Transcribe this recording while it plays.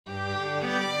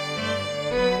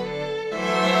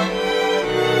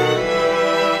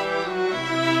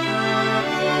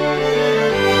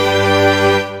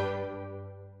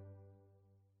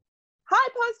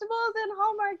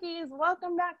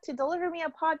welcome back to Deliver Me a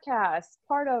Podcast,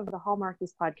 part of the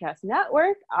Hallmarkies Podcast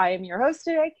Network. I am your host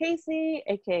today, Casey,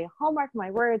 aka Hallmark My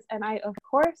Words, and I, of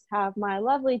course, have my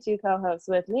lovely two co-hosts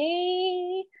with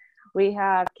me. We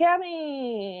have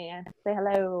Cami. Say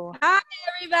hello. Hi,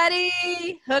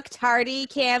 everybody. Hooked Hardy,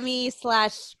 Cami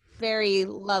 / very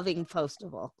loving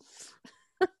postable.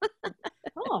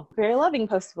 Oh, very loving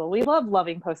postable. We love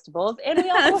loving postables. And we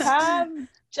also have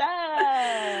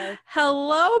Jess.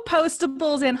 Hello,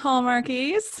 postables and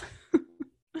Hallmarkies.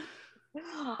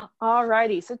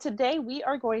 Alrighty, so today we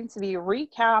are going to be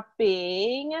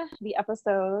recapping the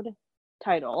episode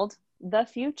titled The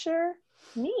Future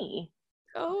Me.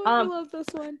 Oh, I love this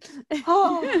one.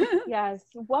 Oh, yes.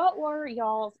 What were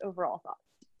y'all's overall thoughts?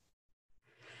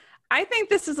 I think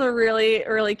this is a really,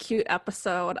 really cute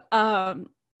episode.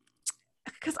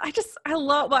 Because I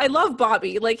love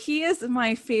Bobby. Like, he is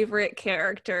my favorite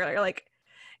character. Like,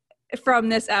 from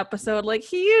this episode, like,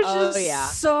 he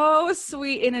is so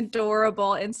sweet and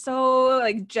adorable and so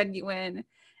like genuine,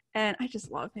 and I just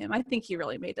love him. I think he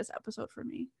really made this episode for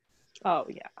me. Oh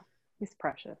yeah, he's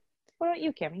precious. What about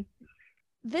you, Cami?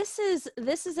 This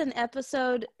is an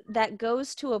episode that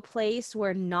goes to a place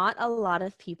where not a lot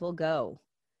of people go.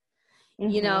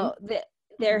 Mm-hmm. You know,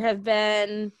 there have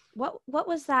been what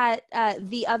was that?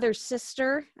 The Other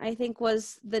Sister, I think,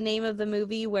 was the name of the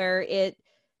movie where it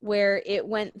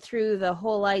went through the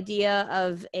whole idea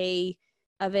of a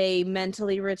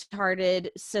mentally retarded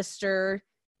sister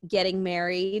getting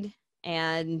married,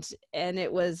 and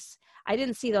it was, I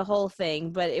didn't see the whole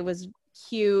thing, but it was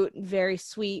cute, very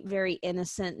sweet, very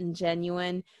innocent and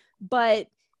genuine. But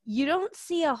you don't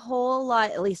see a whole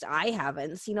lot, at least I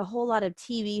haven't seen a whole lot of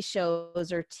TV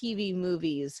shows or TV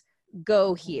movies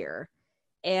go here.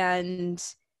 And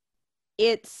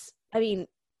it's, I mean,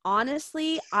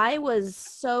 honestly, I was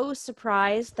so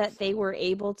surprised that they were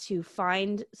able to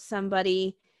find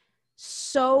somebody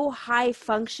so high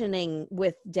functioning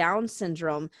with Down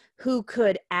syndrome who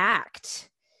could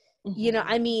act. Mm-hmm. You know,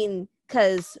 I mean,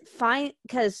 because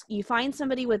you find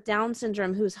somebody with Down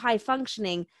syndrome who's high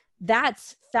functioning,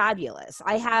 that's fabulous.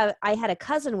 I had a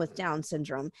cousin with Down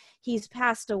syndrome. He's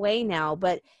passed away now,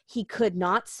 but he could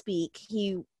not speak.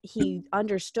 He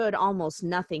understood almost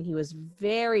nothing. He was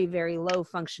very, very low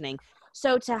functioning.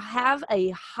 So to have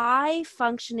a high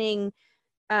functioning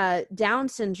Down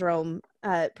syndrome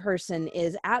person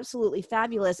is absolutely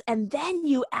fabulous. And then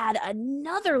you add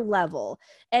another level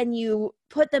and you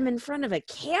put them in front of a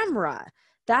camera.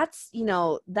 That's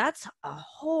a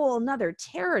whole nother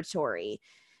territory.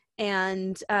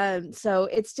 And so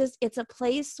it's a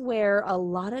place where a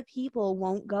lot of people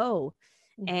won't go.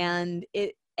 Mm-hmm. And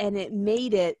it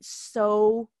made it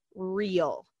so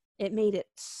real. It made it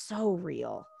so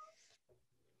real.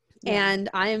 Yeah. And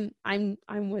I'm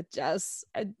with Jess.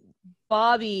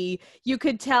 Bobby, you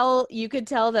could tell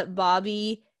that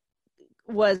Bobby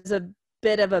was a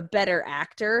bit of a better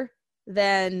actor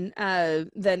than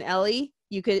Ellie.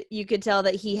 You could tell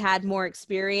that he had more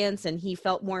experience and he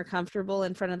felt more comfortable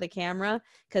in front of the camera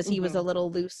because he was a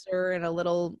little looser and a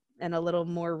little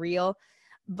more real.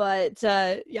 But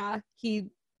he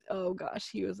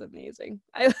was amazing.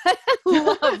 I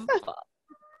love Bob.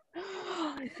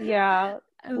 Yeah.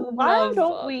 Why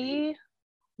don't we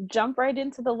jump right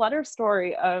into the letter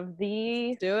story of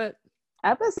the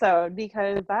episode,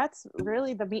 because that's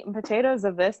really the meat and potatoes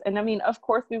of this. And I mean, of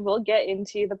course, we will get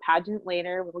into the pageant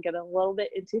later. We'll get a little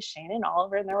bit into Shane and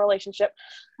Oliver and their relationship.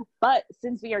 But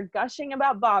since we are gushing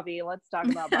about Bobby, let's talk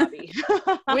about Bobby.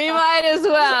 We might as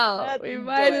well.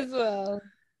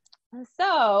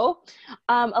 So,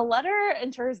 a letter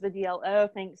enters the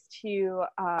DLO thanks to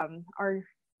our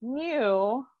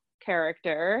new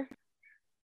character,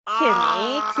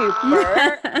 Kimmy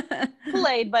Cooper,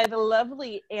 played by the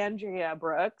lovely Andrea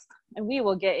Brooks, and we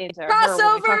will get into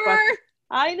crossover.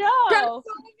 I know.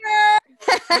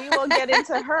 Crossover. We will get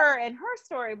into her and her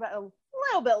story, but a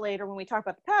little bit later when we talk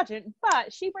about the pageant.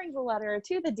 But she brings a letter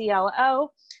to the DLO,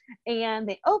 and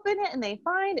they open it and they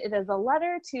find it is a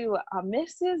letter to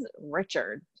Mrs.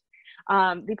 Richard.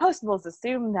 The postables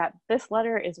assume that this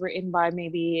letter is written by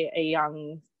maybe a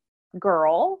young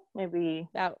girl, maybe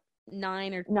about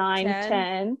 9 or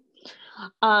 10.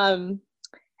 And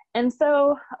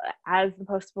so as the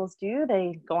postables do,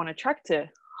 they go on a trek to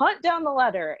hunt down the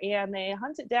letter, and they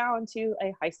hunt it down to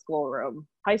a high school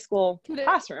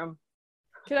classroom.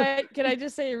 Can I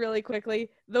just say really quickly,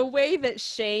 the way that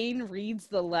Shane reads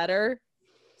the letter,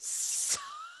 so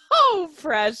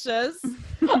precious.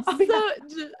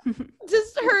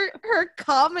 Just her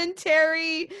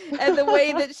commentary and the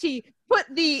way that she put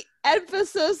the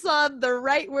emphasis on the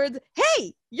right words.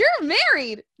 Hey, you're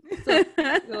married.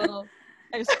 So,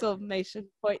 Exclamation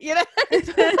point. You know,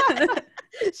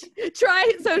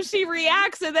 so she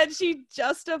reacts and then she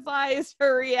justifies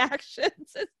her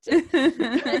reactions.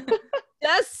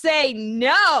 Just say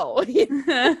no.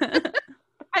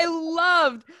 I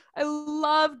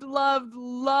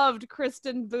loved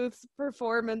Kristen Booth's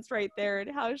performance right there and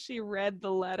how she read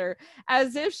the letter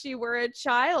as if she were a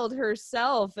child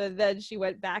herself, and then she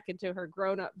went back into her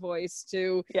grown-up voice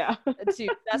to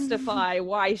justify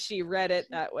why she read it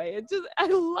that way. I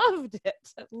loved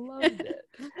it.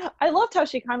 I loved how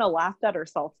she kind of laughed at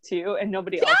herself too, and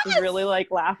nobody else was really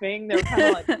like laughing. They were kind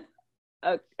of like,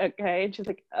 okay, and she's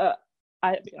like,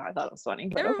 I thought it was funny.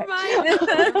 But Never okay. mind.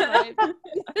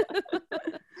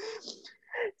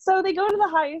 So they go to the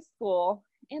high school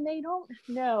and they don't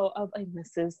know of a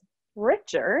Mrs.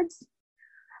 Richards.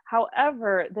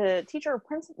 However, the teacher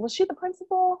was she the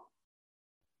principal?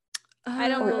 I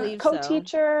don't believe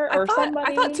co-teacher so. Or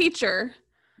somebody. I thought teacher.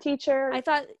 I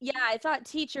thought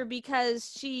teacher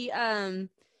because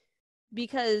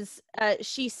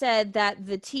she said that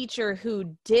the teacher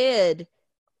who did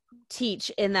teach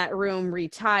in that room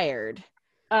retired.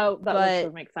 Oh, that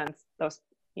would make sense.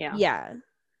 Yeah.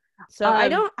 So I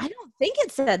don't think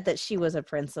it said that she was a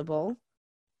principal.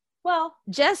 Well,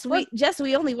 Jess,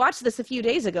 we only watched this a few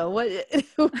days ago. What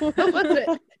was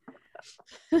it?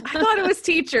 I thought it was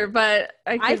teacher, but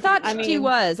I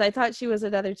thought she was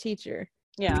another teacher.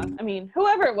 Yeah, I mean,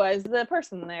 whoever it was, the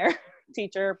person there,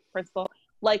 teacher, principal,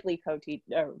 likely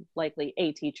co-teacher, likely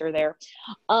a teacher there.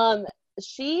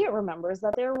 She remembers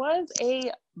that there was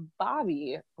a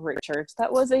Bobby Richards that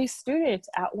was a student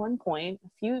at one point a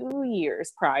few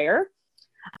years prior.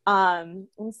 And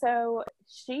so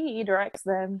she directs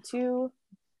them to,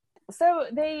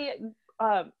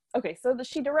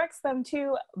 she directs them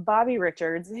to Bobby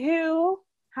Richards, who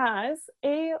has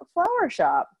a flower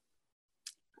shop.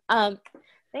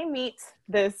 They meet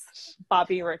this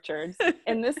Bobby Richards,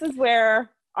 and this is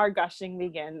where our gushing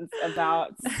begins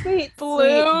about sweet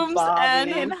blooms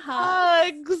Bobby. and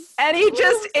hugs. And he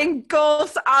just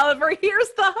engulfs Oliver.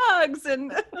 Here's the hugs,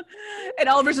 and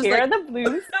Oliver's just Here like, are the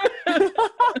blues.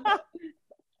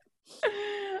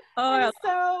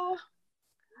 So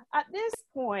at this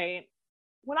point,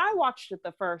 when I watched it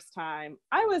the first time,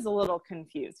 I was a little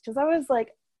confused because I was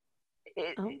like,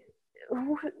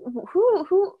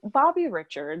 who Bobby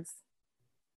Richards'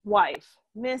 wife,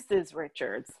 Mrs.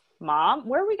 Richards' mom,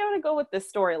 where are we going to go with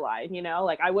this storyline? You know,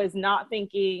 like I was not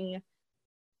thinking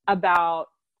about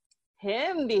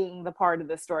him being the part of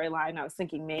the storyline. I was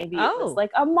thinking maybe it was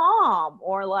like a mom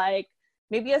or like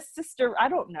maybe a sister. I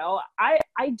don't know. I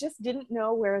just didn't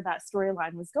know where that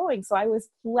storyline was going. So I was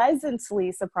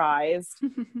pleasantly surprised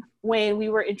when we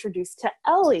were introduced to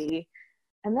Ellie.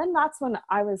 And then that's when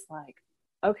I was like,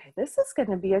 okay, this is going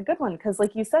to be a good one. Because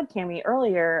like you said, Cami,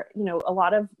 earlier, you know, a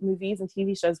lot of movies and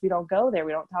TV shows, we don't go there.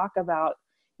 We don't talk about,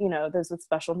 you know, those with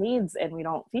special needs, and we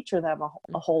don't feature them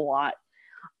a whole lot.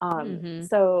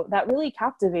 So that really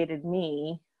captivated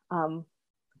me. And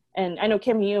I know,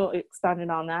 Kim, you expounded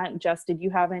on that. Jess, did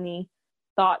you have any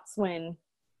thoughts when,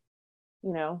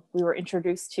 you know, we were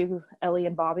introduced to Ellie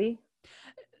and Bobby?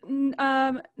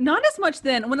 Not as much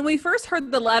then. When we first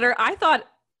heard the letter, I thought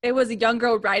it was a young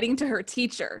girl writing to her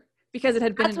teacher because it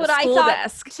had been in the school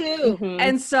desk too.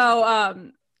 And so,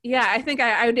 I think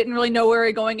I didn't really know where we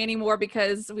were going anymore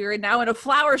because we were now in a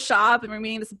flower shop and we're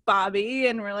meeting this Bobby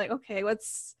and we're like, okay,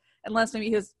 unless maybe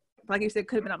his, like you said,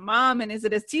 could have been a mom, and is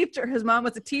it his teacher? His mom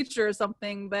was a teacher or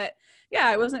something, but yeah,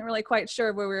 I wasn't really quite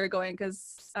sure where we were going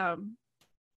because,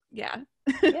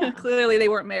 clearly they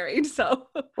weren't married, so.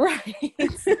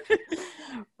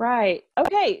 Right.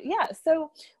 Okay. Yeah.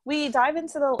 So we dive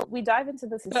into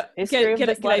this history of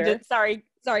this letter. Sorry.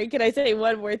 Can I say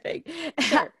one more thing?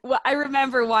 Sure. Well, I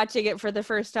remember watching it for the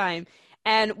first time,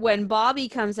 and when Bobby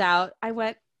comes out, I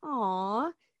went,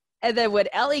 "Aw," and then when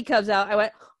Ellie comes out, I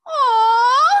went,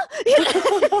 "Aw."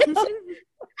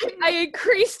 I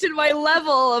increased in my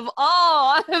level of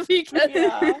awe because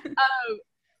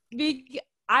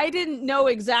I didn't know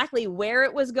exactly where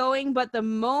it was going, but the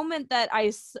moment that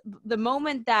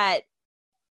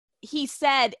he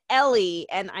said Ellie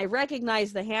and I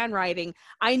recognized the handwriting,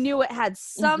 I knew it had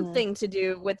something to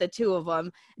do with the two of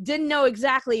them. Didn't know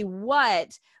exactly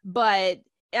what, but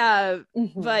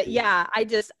yeah,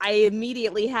 I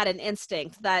immediately had an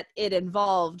instinct that it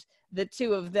involved the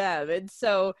two of them. And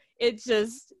so it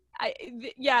just,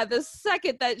 the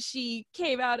second that she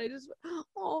came out, I just,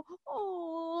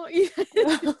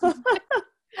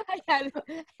 I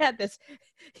had this.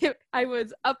 I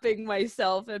was upping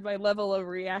myself and my level of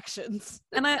reactions.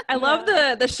 And I love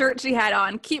the shirt she had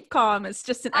on. Keep calm. It's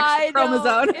just an extra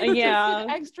chromosome. It's just an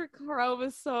extra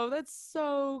chromosome. That's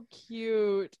so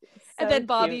cute. And then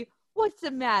Bobby, cute. What's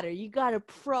the matter? You got a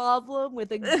problem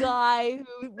with a guy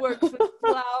who works with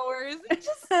flowers? It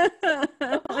just, oh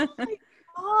my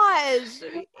gosh.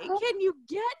 Can you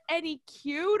get any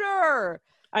cuter?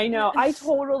 I know. I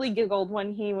totally giggled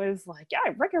when he was like, yeah, I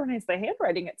recognize the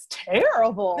handwriting. It's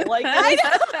terrible. Like, it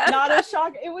was not a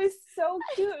shock. It was so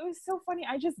cute. It was so funny.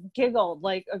 I just giggled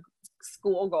like a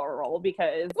schoolgirl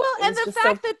because and the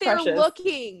fact that they're precious.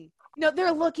 Looking.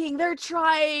 They're looking, they're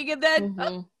trying, and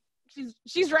then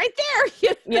she's right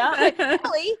there. Yeah.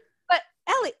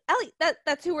 Ellie,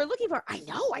 that's who we're looking for. I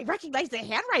know. I recognize the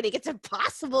handwriting. It's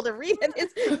impossible to read it.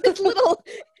 It's this little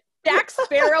Jack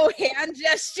Sparrow hand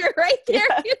gesture right there.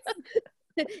 Yes.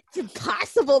 It's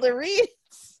impossible to read.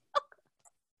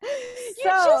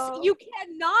 You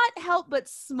cannot help but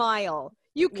smile.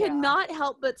 You cannot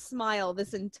help but smile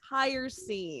this entire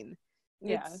scene.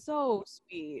 Yeah. It's so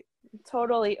sweet.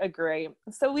 Totally agree.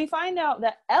 So we find out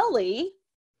that Ellie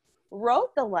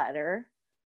wrote the letter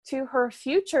to her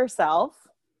future self,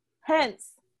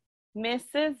 hence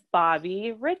Mrs.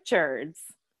 Bobby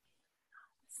Richards.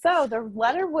 So the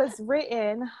letter was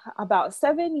written about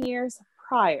 7 years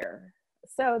prior.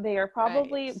 So they are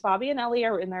probably, Bobby and Ellie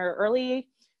are in their early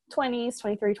 20s,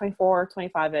 23, 24,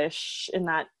 25-ish, in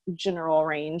that general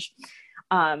range.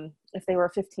 If they were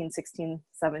 15, 16,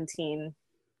 17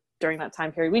 during that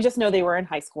time period. We just know they were in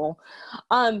high school.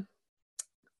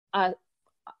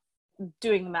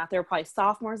 Doing the math, they were probably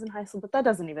sophomores in high school, but that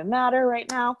doesn't even matter right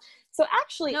now. So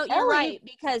actually, no, you're right,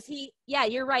 because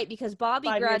you're right, because Bobby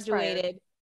graduated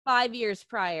 5 years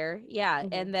prior. Yeah.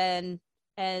 Mm-hmm.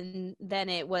 And then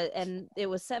it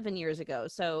was 7 years ago.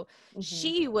 So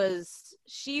she was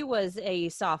a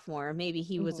sophomore. Maybe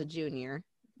he was a junior.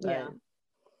 Yeah.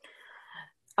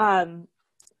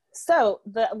 So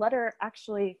the letter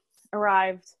actually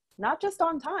arrived not just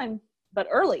on time, but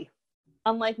early.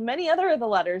 Unlike many other of the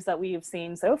letters that we've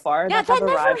seen so far. Yeah, that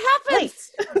never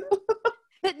happens.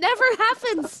 It never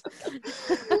happens.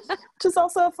 Which is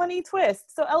also a funny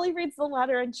twist. So Ellie reads the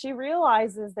letter and she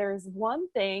realizes there's one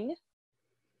thing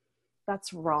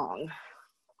that's wrong.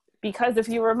 Because if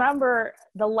you remember,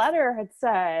 the letter had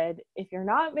said, if you're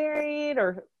not married,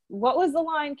 or what was the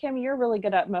line, Kim? You're really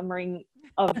good at remembering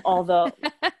of all the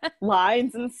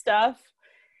lines and stuff.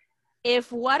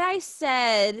 If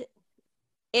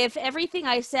everything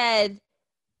I said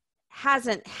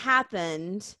hasn't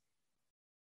happened,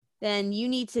 then you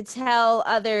need to tell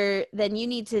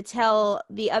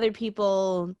the other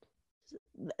people,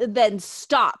 then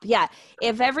stop. Yeah.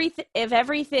 If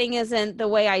everything isn't the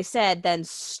way I said, then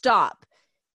stop.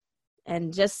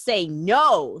 And just say,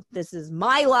 no, this is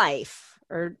my life.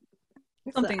 Or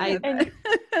something like that.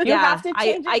 You have to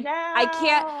change it now. I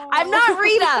can't. I'm not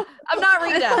Rita.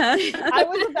 I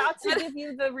was about to give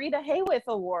you the Rita Hayworth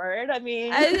Award. I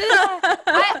mean, I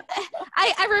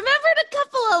remembered a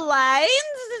couple of lines.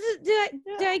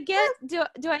 Do I get? You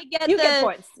get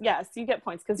points. Yes, you get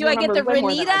points because do I get the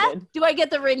Renita? Do I get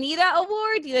the Renita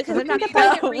Award? Because I'm not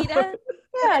quite Rita.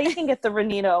 Yeah, you can get the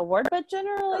Renita Award, but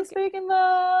generally speaking,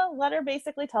 the letter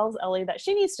basically tells Ellie that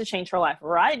she needs to change her life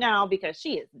right now because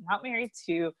she is not married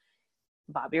to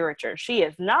Bobby Richards. She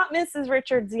is not Mrs.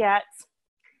 Richards yet.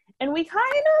 And we kind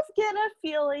of get a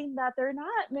feeling that they're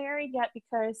not married yet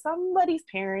because somebody's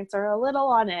parents are a little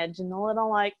on edge and a little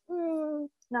like,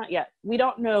 not yet. We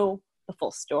don't know the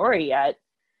full story yet.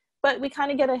 But we kind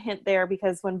of get a hint there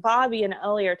because when Bobby and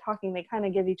Ellie are talking, they kind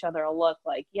of give each other a look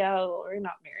like, yo, we're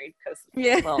not married because,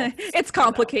 it's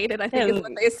complicated, I think is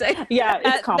what they say. Yeah,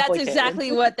 it's complicated. That's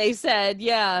exactly what they said,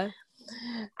 yeah.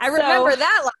 I remember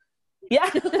that line. Yeah.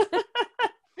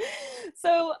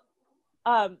 So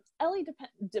Ellie,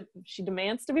 she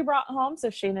demands to be brought home. So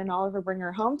Shane and Oliver bring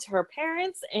her home to her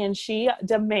parents, and she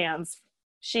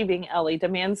being Ellie,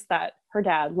 demands that her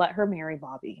dad let her marry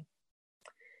Bobby.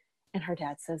 And her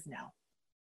dad says no.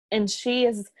 And she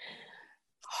is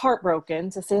heartbroken,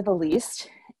 to say the least,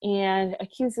 and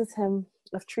accuses him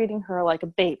of treating her like a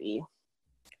baby.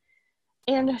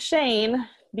 And Shane,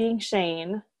 being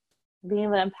the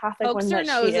empathic one that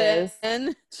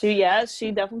she is,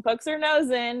 she definitely pokes her nose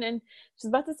in, and she's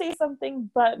about to say something,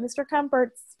 but Mr.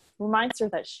 Comforts reminds her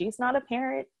that she's not a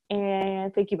parent,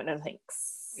 and thank you, but no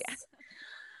thanks. Yeah.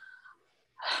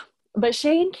 But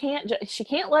Shane can't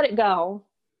let it go.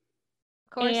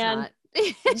 Of course not.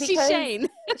 She's Shane.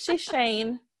 She's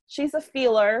Shane. She's a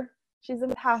feeler. She's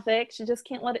empathic. She just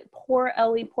can't let poor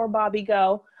Bobby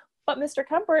go. But Mr.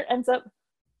 Comfort ends up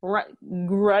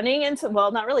running into,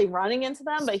 well, not really running into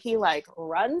them, but he like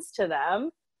runs to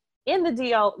them in the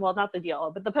DL, well, not the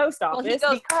DL, but the post office.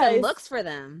 Well, he goes and looks for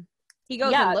them. He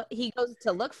goes he goes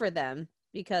to look for them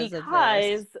because of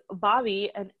this. Bobby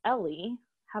and Ellie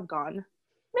have gone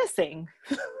missing.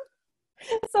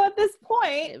 So at this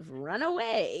point, they've run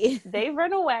away.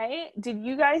 Did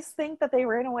you guys think that they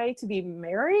ran away to be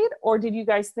married, or did you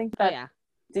guys think that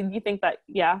they're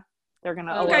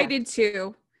gonna I think I did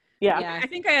too. Yeah. I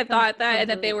think I had thought that and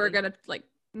that they were gonna like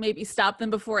maybe stop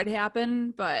them before it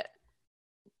happened, but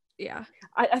yeah.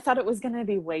 I thought it was gonna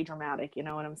be way dramatic, you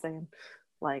know what I'm saying?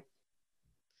 Like,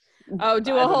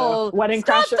 do a whole wedding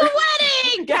stop crasher. The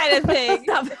wedding kind of thing.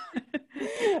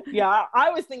 Yeah,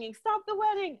 I was thinking stop the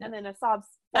wedding, and then a sob.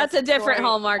 That's a different story,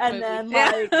 Hallmark and movie.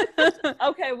 then like,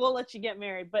 okay, we'll let you get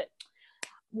married. But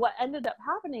what ended up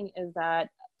happening is that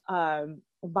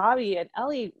Bobby and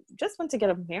Ellie just went to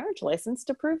get a marriage license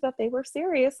to prove that they were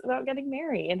serious about getting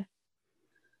married.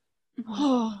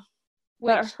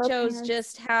 Which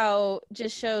shows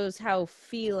how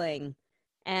feeling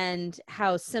and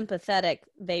how sympathetic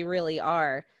they really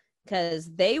are, because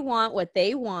they want what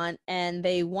they want and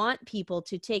they want people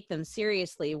to take them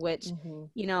seriously, which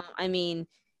you know, I mean,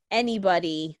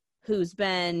 anybody who's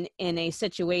been in a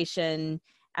situation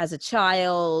as a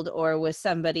child or with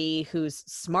somebody who's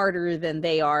smarter than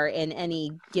they are in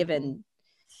any given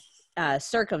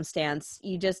circumstance,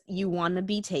 you want to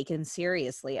be taken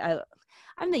seriously.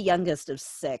 I'm the youngest of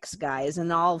 6 guys,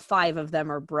 and all 5 of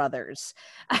them are brothers.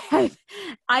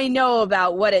 I know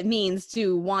about what it means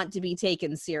to want to be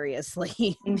taken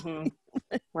seriously.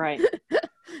 Right.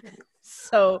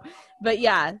 So, but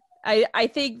yeah, I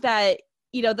think that,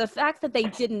 you know, the fact that they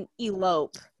didn't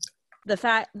elope, the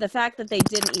fact that they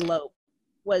didn't elope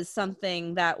was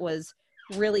something that was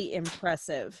really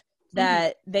impressive.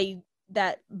 That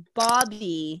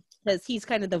Bobby, because he's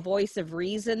kind of the voice of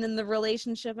reason in the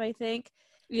relationship, I think.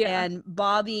 Yeah. And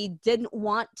Bobby didn't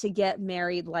want to get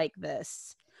married like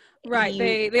this. Right.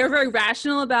 They were very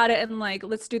rational about it, and like,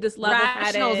 let's do this level-headed.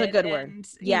 Rational is a good word.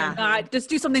 Yeah. Not just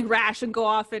do something rash and go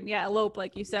off and elope,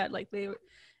 like you said. Like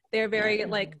they're very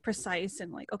like precise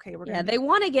and like, okay, we're gonna. Yeah, they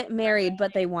want to get married,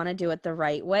 but they want to do it the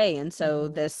right way, and so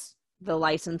the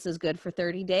license is good for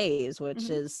 30 days, which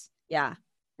is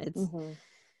it's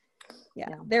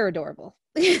they're adorable.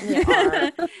 They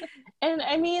are. And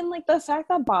I mean, like, the fact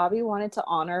that Bobby wanted to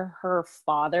honor her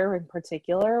father in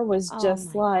particular was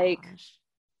just like,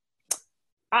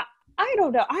 I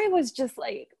don't know. I was just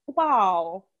like,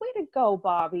 wow, way to go,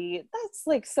 Bobby. That's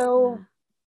like so,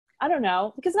 I don't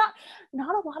know, because not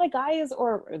a lot of guys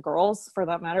or girls for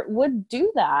that matter would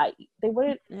do that. They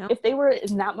wouldn't, if they were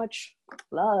in that much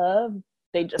love,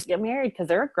 they'd just get married because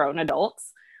they're grown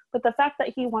adults. But the fact that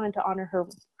he wanted to honor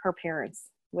her parents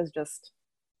was just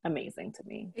amazing to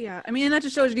me. Yeah, I mean, that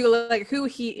just shows you like who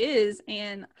he is.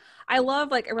 And I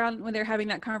love, like, around when they're having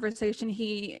that conversation,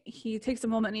 he takes a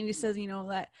moment and he says, you know,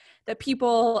 that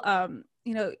people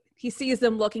you know, he sees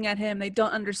them looking at him, they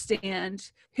don't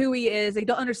understand who he is, they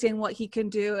don't understand what he can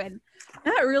do. And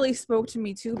that really spoke to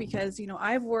me too, because, you know,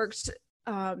 I've worked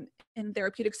in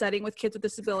therapeutic setting with kids with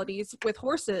disabilities with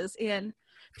horses, and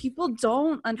people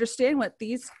don't understand what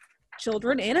these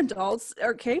children and adults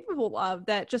are capable of,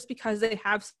 that just because they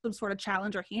have some sort of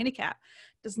challenge or handicap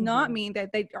does not mean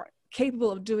that they are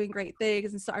capable of doing great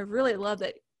things. And so I really love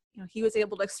that, you know, he was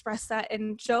able to express that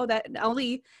and show that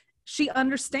Ellie, she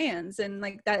understands, and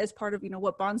like that is part of, you know,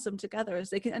 what bonds them together, is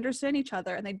they can understand each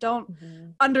other and they don't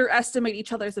underestimate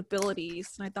each other's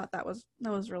abilities. And I thought that was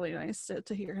really nice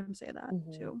to hear him say that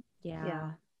too.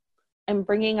 Yeah. And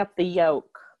bringing up the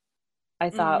yoke, I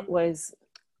thought was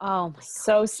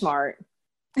so smart.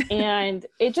 And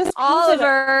it just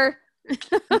Oliver.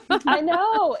 I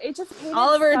know, it just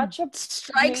Oliver such a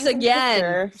strikes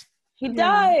again. Picture. He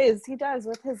does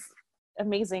with his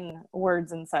amazing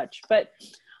words and such. But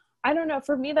I don't know,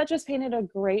 for me that just painted a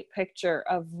great picture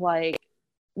of, like,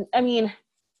 I mean,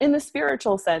 in the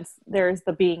spiritual sense, there's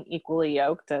the being equally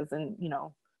yoked, as in, you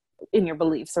know, in your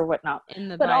beliefs or whatnot, in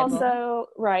the but Bible. Also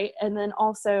right, and then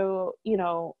also, you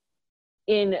know,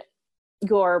 in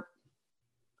your,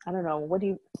 I don't know, what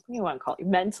do you want to call it,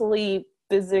 mentally,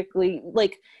 physically,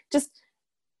 like, just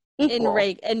equal.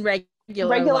 in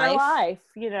regular life,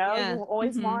 you know. You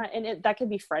always want, and that could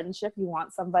be friendship, you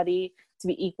want somebody to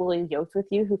be equally yoked with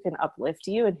you, who can uplift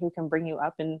you and who can bring you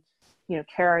up and, you know,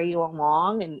 carry you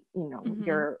along, and, you know,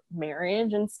 your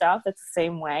marriage and stuff, it's the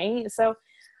same way. So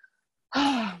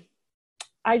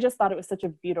I just thought it was such a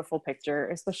beautiful picture,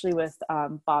 especially with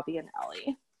Bobby and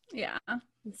Ellie. Yeah.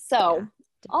 So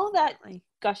all that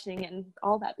gushing and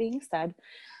all that being said,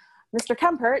 Mr.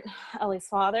 Kempert, Ellie's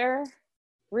father,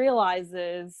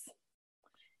 realizes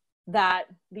that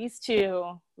these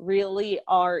two really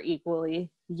are equally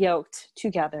yoked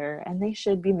together and they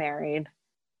should be married.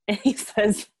 And he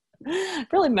says,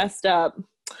 really messed up.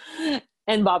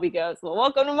 And Bobby goes, well,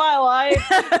 welcome to my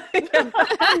life.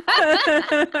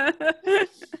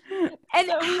 And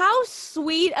how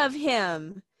sweet of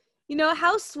him. You know,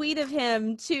 how sweet of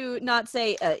him to not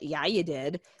say, yeah, you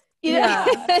did. You know?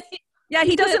 Yeah,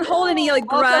 he doesn't hold any like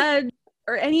grudge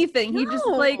or anything. He just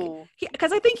like,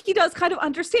 because I think he does kind of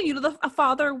understand, you know, a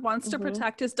father wants to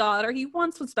protect his daughter. He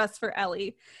wants what's best for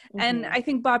Ellie. And I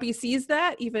think Bobby sees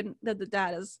that, even that the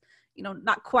dad is, you know,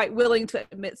 not quite willing to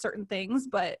admit certain things,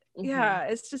 but yeah,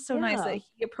 it's just so nice that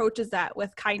he approaches that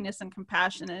with kindness and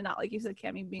compassion and not, like you said,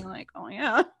 Cammy, being like, oh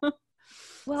yeah.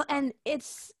 Well, and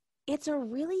it's a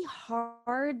really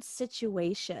hard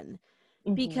situation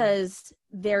because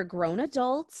they're grown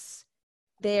adults.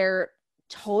 They're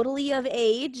totally of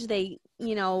age. They,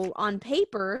 you know, on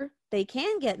paper, they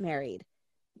can get married,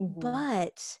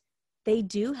 but they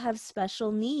do have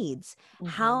special needs.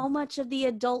 How much of the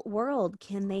adult world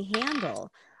can they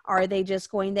handle? Are they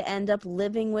just going to end up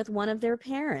living with one of their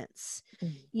parents?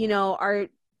 You know,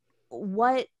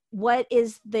 what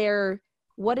is their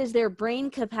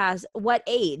brain capacity? What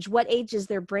age is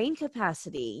their brain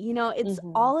capacity? You know, it's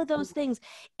all of those things.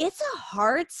 It's a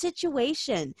hard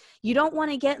situation. You don't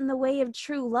want to get in the way of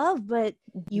true love, but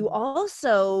you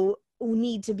also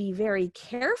need to be very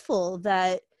careful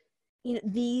that, you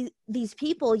know, these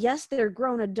people, yes, they're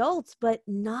grown adults, but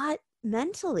not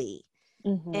mentally.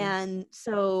 And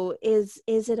so is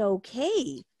it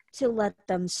okay to let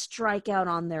them strike out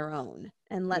on their own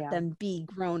and let them be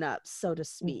grown ups, so to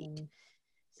speak?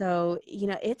 So, you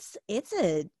know, I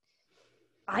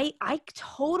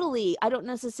don't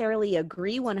necessarily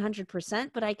agree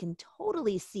 100%, but I can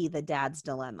totally see the dad's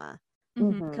dilemma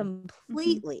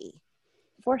completely.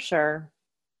 For sure.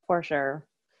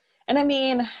 And I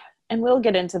mean, and we'll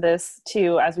get into this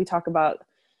too as we talk about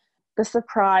the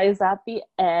surprise at the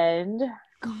end.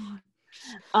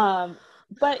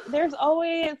 But there's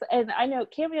always, and I know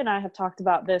Cammy and I have talked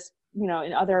about this, you know,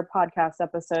 in other podcast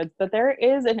episodes, but there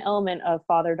is an element of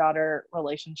father-daughter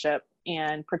relationship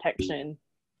and protection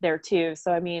there too.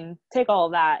 So, I mean, take all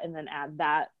of that and then add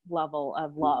that level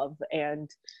of love, and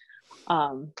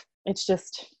it's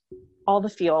just all the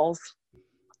feels.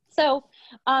 So,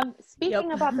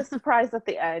 speaking about the surprise at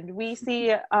the end, we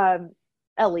see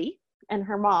Ellie and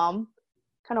her mom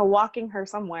kind of walking her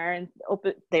somewhere, and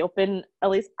they open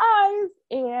Ellie's eyes,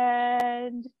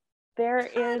 and they're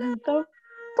in the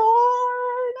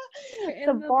barn.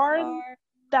 The barn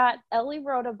that Ellie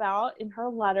wrote about in her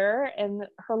letter, and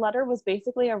her letter was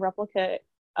basically a replica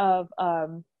of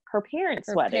her parents'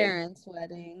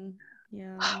 wedding.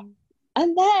 Yeah.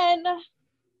 And then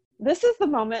this is the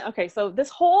moment. Okay, so this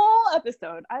whole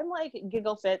episode, I'm like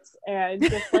giggle fits and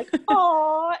just like,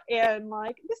 oh, and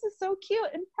like, this is so cute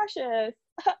and precious.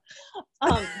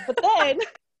 But then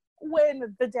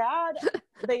when the dad,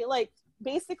 they like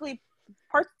basically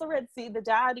parts the Red Sea, the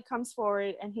dad comes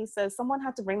forward and he says, someone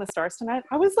had to bring the stars tonight.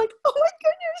 I was like, oh my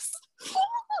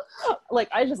goodness. Like,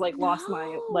 I just like lost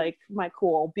my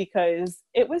cool, because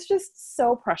it was just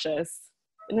so precious.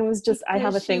 And it was just, I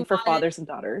have a thing for fathers and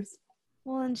daughters.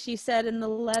 Well, and she said in the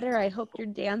letter, I hope you're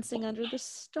dancing under the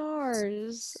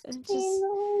stars. And just,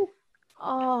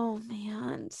 oh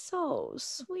man, so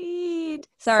sweet.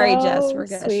 Sorry, so Jess, we're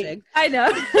gushing. I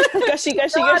know. gushy.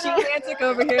 Romantic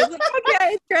over here. It's like,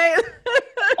 okay, great.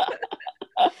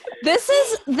 This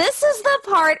is the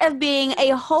part of being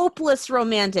a hopeless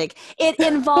romantic. It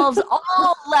involves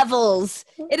all levels.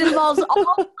 It involves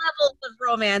all levels of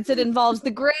romance. It involves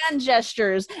the grand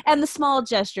gestures and the small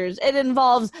gestures. It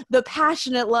involves the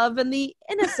passionate love and the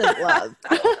innocent love.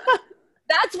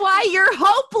 That's why you're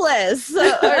hopeless.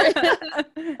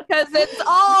 Because it's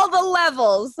all the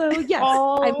levels. So yes,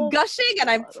 I'm gushing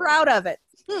and I'm proud of it.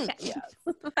 Yes.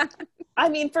 I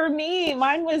mean, for me,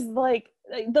 mine was like,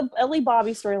 the Ellie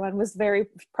Bobby storyline was very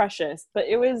precious, but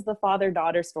it was the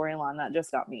father-daughter storyline that just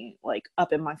got me like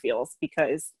up in my feels,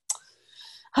 because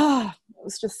it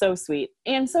was just so sweet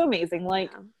and so amazing.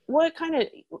 Like,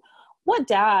 what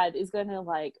dad is gonna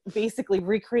like basically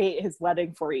recreate his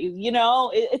wedding for you? You know,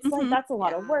 it's like, that's a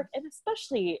lot of work, and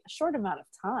especially a short amount of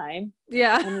time.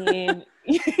 Yeah, I mean,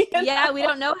 yeah, we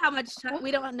don't know how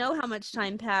much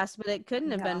time passed, but it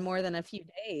couldn't have been more than a few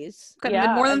days. Couldn't have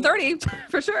been more than 30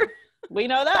 for sure. We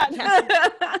know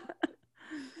that.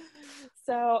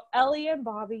 So Ellie and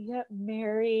Bobby get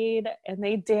married and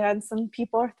they dance, and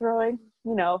people are throwing,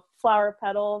 you know, flower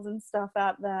petals and stuff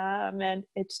at them, and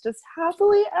it's just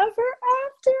happily ever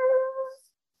after.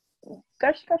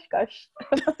 Gush, gush, gush.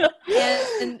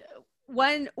 And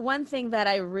one thing that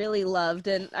I really loved,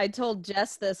 and I told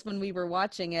Jess this when we were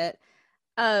watching it,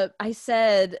 I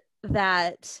said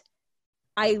that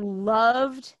I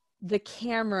loved the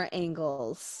camera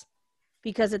angles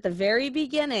because at the very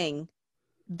beginning,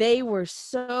 they were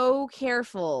so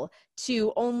careful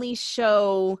to only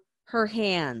show her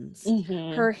hands,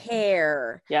 her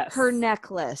hair, her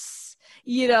necklace,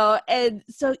 you know, and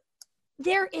so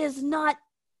there is not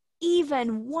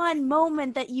even one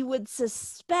moment that you would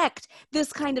suspect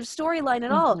this kind of storyline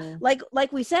at all.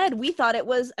 Like we said, we thought it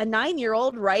was a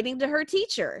 9-year-old writing to her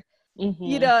teacher,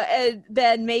 you know, and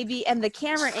then maybe, and the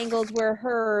camera angles were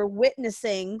her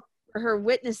witnessing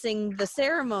the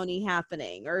ceremony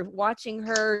happening or watching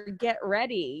her get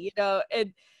ready, you know.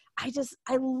 And I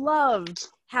loved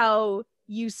how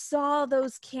you saw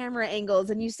those camera angles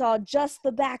and you saw just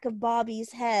the back of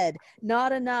Bobby's head,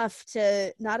 not enough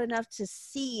to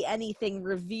see anything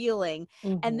revealing.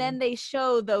 And then they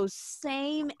show those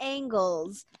same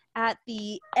angles at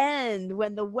the end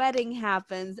when the wedding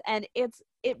happens, and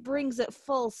it brings it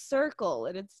full circle,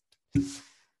 and it's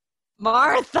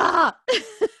Martha.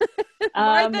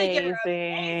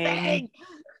 Amazing.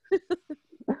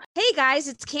 Hey guys,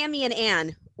 it's Cammie and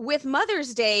Ann. With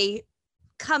Mother's Day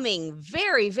coming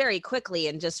very, very quickly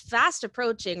and just fast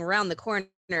approaching around the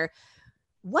corner,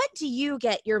 what do you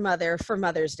get your mother for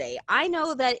Mother's Day? I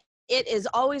know that it is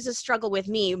always a struggle with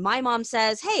me. My mom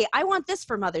says, hey, I want this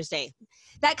for Mother's Day.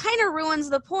 That kind of ruins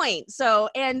the point. So,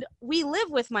 and we live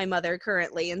with my mother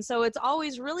currently, and so it's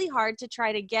always really hard to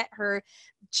try to get her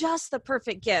just the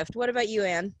perfect gift. What about you,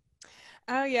 Ann?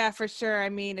 Oh yeah, for sure. I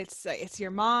mean, it's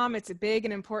your mom. It's a big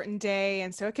and important day,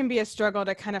 and so it can be a struggle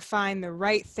to kind of find the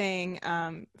right thing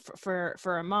for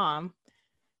a mom.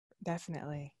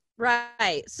 Definitely.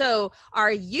 Right. So,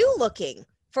 are you looking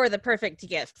for the perfect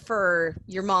gift for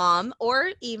your mom or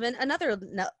even another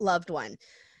loved one?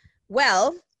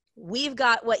 Well, we've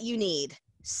got what you need: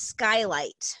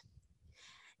 Skylight.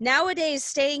 Nowadays,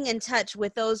 staying in touch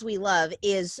with those we love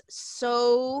is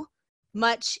so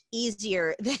much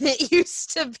easier than it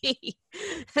used to be.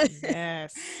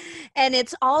 Yes. And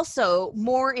it's also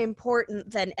more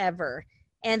important than ever.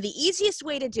 And the easiest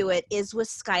way to do it is with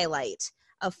Skylight,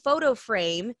 a photo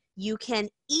frame you can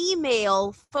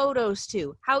email photos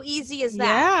to. How easy is that?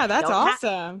 Yeah, that's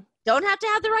awesome. Don't have to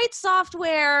have the right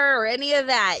software or any of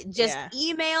that. Just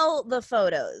email the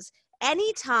photos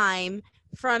anytime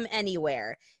from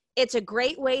anywhere. It's a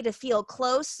great way to feel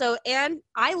close. So, and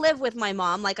I live with my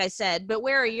mom, like I said, but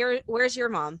where's your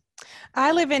mom?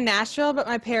 I live in Nashville, but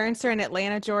my parents are in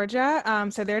Atlanta, Georgia.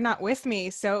 So they're not with me.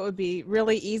 So it would be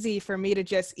really easy for me to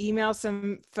just email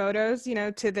some photos, you know,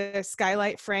 to the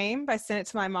Skylight frame. I sent it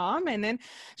to my mom, and then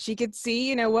she could see,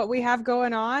 you know, what we have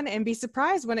going on and be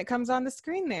surprised when it comes on the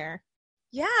screen there.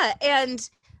 Yeah. And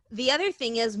the other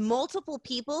thing is multiple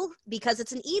people, because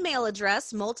it's an email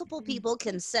address, multiple people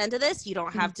can send to this. You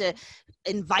don't have to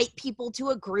invite people to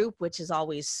a group, which is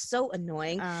always so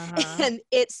annoying. And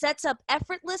it sets up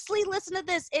effortlessly, listen to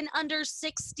this, in under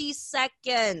 60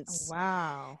 seconds.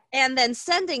 Wow. And then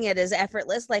sending it is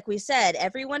effortless. Like we said,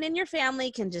 everyone in your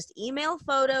family can just email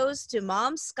photos to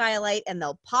Mom's Skylight and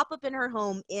they'll pop up in her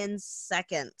home in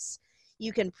seconds.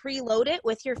 You can preload it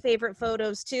with your favorite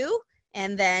photos too.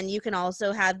 And then you can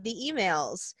also have the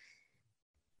emails.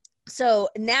 So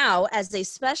now, as a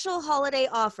special holiday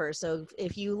offer, so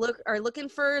if you are looking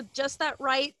for just that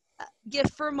right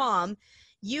gift for mom,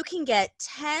 you can get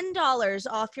 $10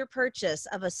 off your purchase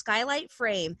of a Skylight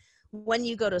frame when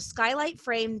you go to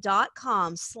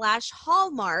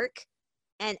skylightframe.com/Hallmark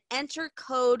and enter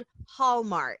code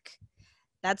Hallmark.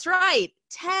 That's right,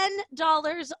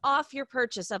 $10 off your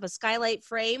purchase of a Skylight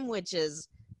frame, which is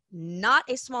not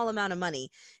a small amount of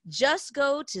money. Just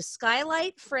go to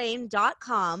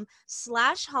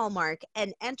skylightframe.com/Hallmark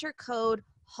and enter code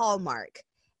Hallmark.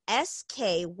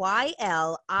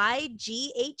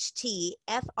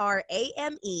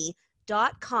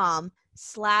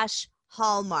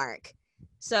 SKYLIGHTFRAME.com/Hallmark.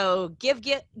 So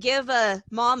give a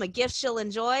mom a gift she'll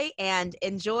enjoy, and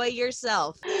enjoy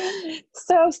yourself.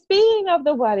 So speaking of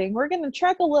the wedding, we're going to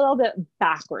trek a little bit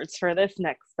backwards for this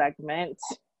next segment.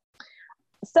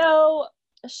 So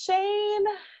Shane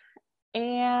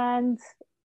and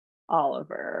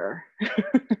Oliver.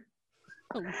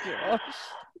 Oh gosh.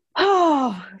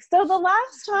 Oh, so the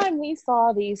last time we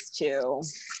saw these two,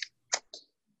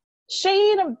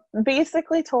 Shane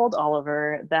basically told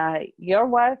Oliver that your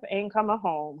wife ain't coming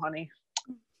home, honey.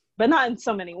 But not in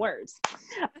so many words.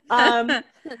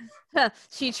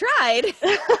 She tried.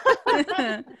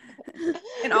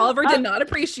 And Oliver did not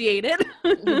appreciate it.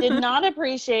 He did not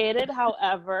appreciate it.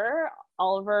 However,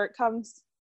 Oliver comes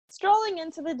strolling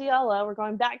into the DLO. We're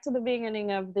going back to the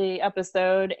beginning of the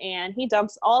episode, and he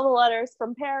dumps all the letters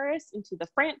from Paris into the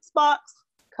France box.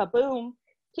 Kaboom.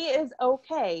 He is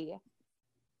okay.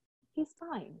 He's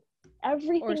fine.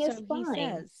 Everything is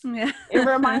fine. Yeah. It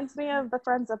reminds me of the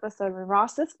Friends episode when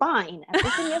Ross is fine.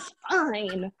 Everything is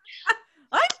fine.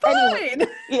 I'm fine. Anyway,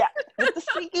 yeah, with the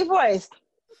squeaky voice.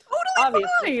 Totally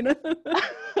fine.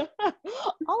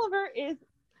 Oliver is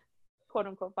quote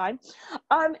unquote fine.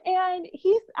 And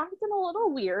he's acting a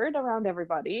little weird around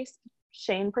everybody,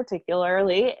 Shane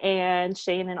particularly. And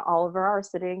Shane and Oliver are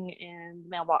sitting in the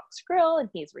Mailbox Grill, and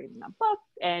he's reading a book,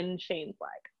 and Shane's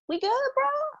like, "We good, bro?"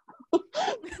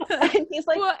 And he's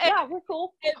like, well, "Yeah, we're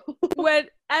cool." When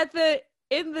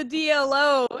in the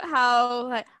DLO, how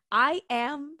like, I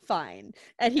am fine,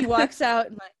 and he walks out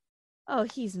and like, oh,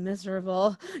 he's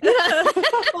miserable.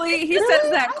 Well, he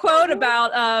says that quote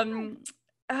about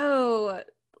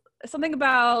something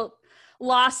about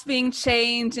loss being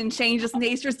change, and change is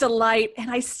nature's delight, and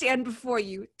I stand before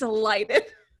you delighted.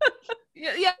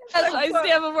 Yes, I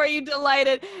stand before you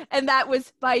delighted, and that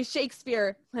was by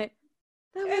Shakespeare. Like,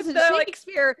 that wasn't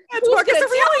Shakespeare. That's Marcus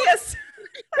Aurelius.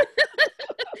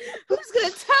 Who's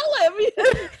gonna tell him?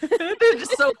 They're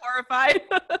just so horrified.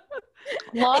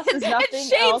 Loss is nothing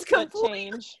else but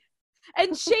change.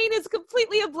 And Shane is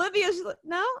completely oblivious. She's like,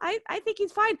 no, I think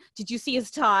he's fine. Did you see his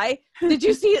tie? Did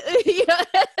you see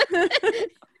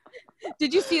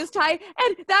Did you see his tie?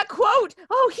 And that quote,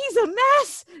 oh, he's a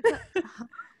mess.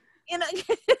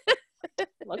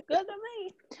 Look good to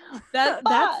me.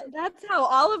 That's how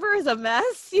Oliver is a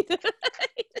mess.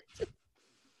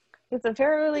 It's a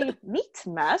fairly neat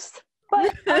mess,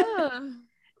 but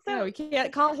so we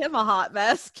can't call him a hot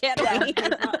mess, can we?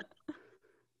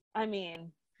 I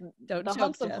mean, don't the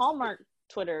Hunks of Hallmark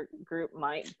Twitter group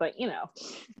might, but anyways.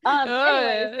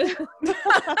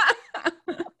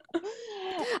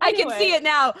 I can see it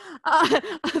now.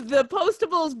 The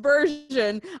Postables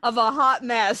version of a hot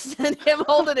mess and him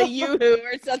holding a yoo-hoo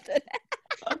or something.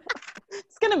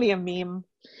 It's gonna be a meme.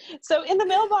 So in the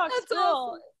Mailbox Grill,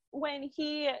 awesome. When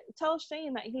he tells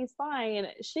Shane that he's fine,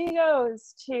 she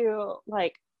goes to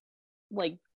like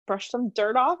brush some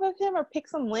dirt off of him or pick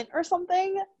some lint or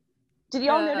something. Did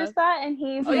y'all notice that? And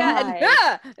he's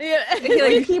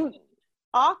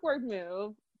awkward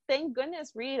move. Thank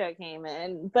goodness Rita came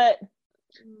in, but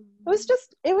it was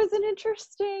an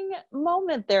interesting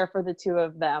moment there for the two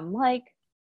of them. Like,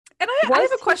 and I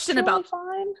have a question about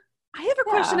fine? I have a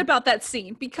question about that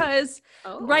scene, because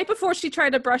right before she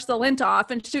tried to brush the lint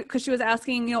off, and because she was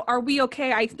asking, are we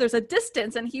okay? There's a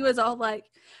distance, and he was all like,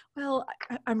 well,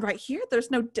 I'm right here.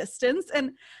 There's no distance.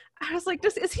 And I was like,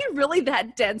 is he really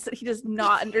that dense that he does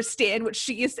not understand what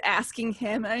she is asking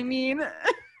him? I mean,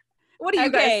 what do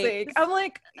you guys think? I'm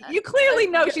like, you clearly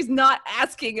know she's not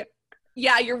asking,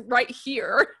 yeah, you're right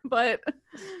here, but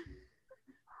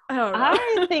I don't know.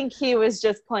 I think he was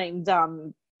just playing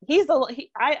dumb.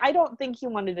 I don't think he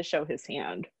wanted to show his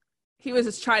hand. He was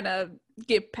just trying to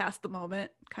get past the moment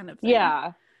kind of thing.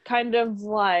 Yeah. Kind of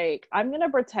like, I'm going to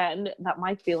pretend that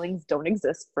my feelings don't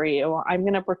exist for you. I'm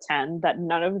going to pretend that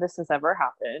none of this has ever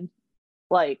happened.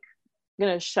 Like, I'm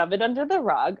going to shove it under the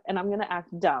rug, and I'm going to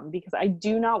act dumb because I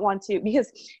do not want to.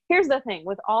 Because here's the thing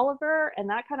with Oliver and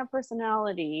that kind of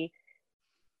personality,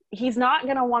 he's not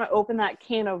going to want to open that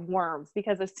can of worms,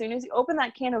 because as soon as you open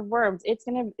that can of worms, it's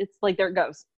like, there it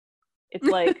goes. It's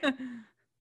like,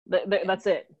 that's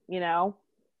it,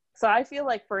 So I feel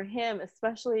like for him,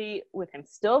 especially with him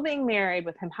still being married,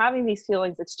 with him having these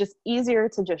feelings, it's just easier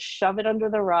to just shove it under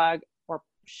the rug or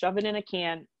shove it in a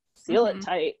can, seal it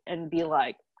tight, and be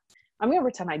like, I'm going to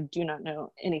pretend I do not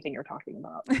know anything you're talking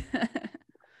about.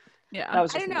 Yeah. That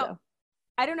was just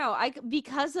I don't know.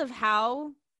 Because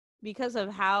of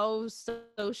how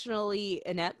socially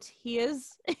inept he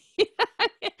is,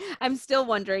 I'm still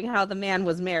wondering how the man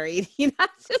was married.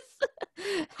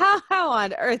 How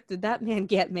on earth did that man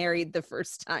get married the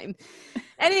first time?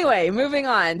 Anyway, moving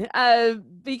on.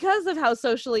 Because of how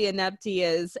socially inept he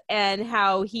is and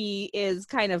how he is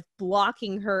kind of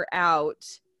blocking her out,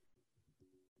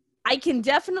 I can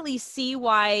definitely see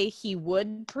why he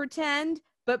would pretend.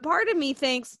 But part of me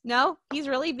thinks, no, he's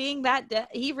really being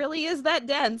he really is that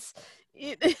dense.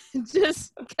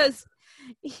 Just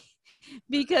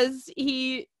because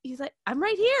he's like, I'm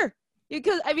right here.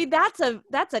 Because I mean, that's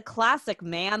a classic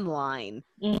man line.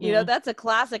 Mm-hmm. That's a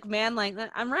classic man line.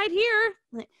 I'm right here.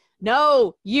 Like,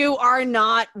 no, you are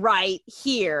not right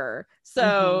here.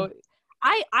 So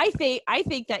I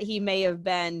think that he may have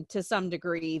been to some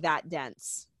degree that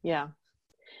dense. Yeah.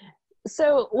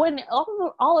 So when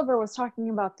Oliver was talking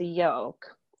about the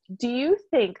yoke, do you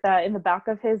think that in the back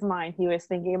of his mind he was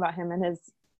thinking about him and his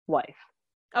wife?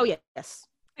 Oh, yes.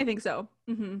 I think so.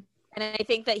 Mm-hmm. And I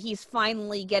think that he's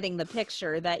finally getting the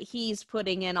picture that he's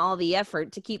putting in all the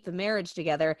effort to keep the marriage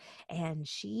together, and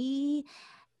she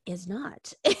is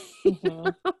not. Mm-hmm.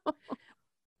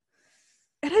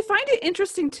 And I find it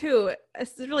interesting too.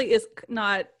 This really is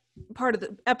not part of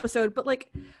the episode, but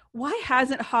like, why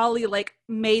hasn't Holly like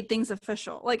made things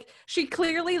official? Like, she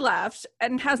clearly left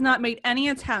and has not made any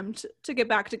attempt to get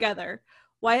back together.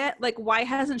 Why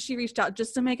hasn't she reached out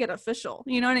just to make it official?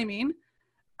 You know what I mean?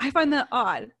 I find that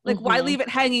odd. Like, Mm-hmm. why leave it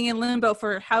hanging in limbo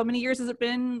for how many years has it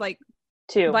been? Like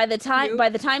 2. By the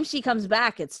time she comes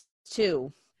back, it's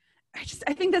 2.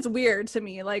 I think that's weird to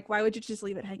me. Like, why would you just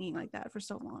leave it hanging like that for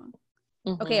so long?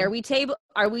 Mm-hmm. Okay, are we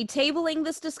tabling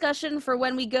this discussion for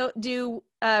when we go do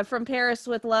From Paris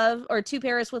with Love or To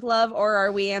Paris with Love, or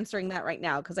are we answering that right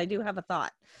now? Because I do have a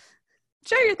thought.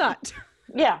 Share your thought.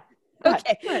 Yeah.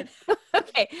 Okay.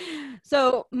 Okay.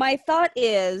 So my thought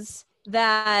is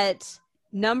that,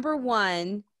 number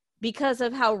one, because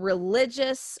of how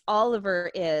religious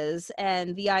Oliver is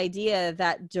and the idea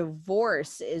that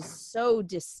divorce is so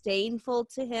disdainful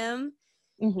to him,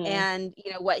 Mm-hmm. and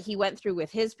you know what he went through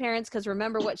with his parents, because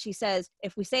remember what she says,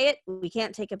 if we say it, we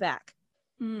can't take it back.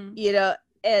 You know,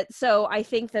 so I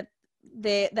think that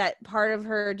that part of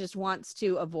her just wants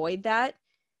to avoid that,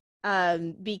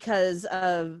 because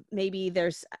of maybe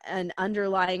there's an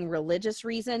underlying religious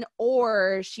reason,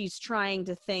 or she's trying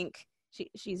to think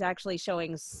she's actually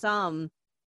showing some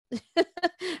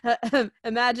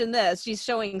imagine this, she's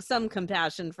showing some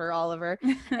compassion for Oliver,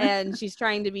 and she's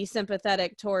trying to be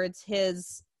sympathetic towards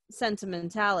his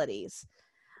sentimentalities.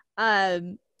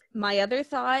 My other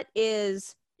thought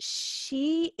is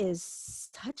she is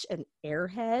such an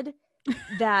airhead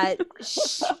that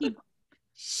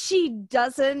she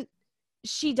doesn't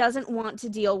want to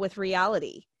deal with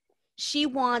reality. She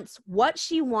wants what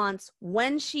she wants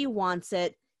when she wants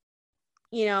it.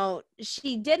 You know,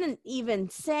 she didn't even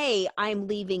say, I'm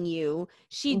leaving you.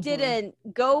 She didn't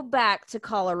go back to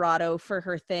Colorado for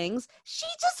her things. She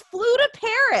just flew to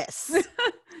Paris,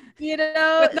 you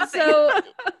know,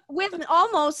 with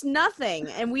almost nothing.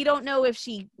 And we don't know if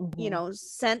she, you know,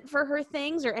 sent for her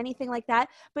things or anything like that.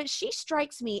 But she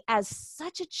strikes me as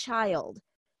such a child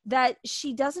that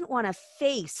she doesn't want to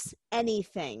face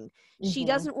anything. She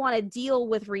doesn't want to deal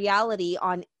with reality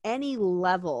on any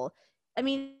level. I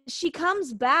mean, she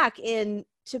comes back in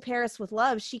To Paris with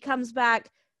Love. She comes back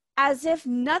as if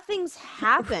nothing's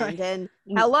happened. Right. And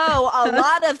hello, a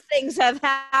lot of things have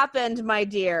happened, my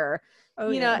dear. Oh,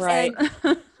 you know, right.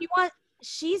 And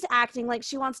she's acting like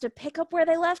she wants to pick up where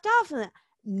they left off. And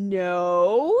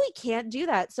no, we can't do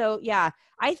that. So yeah,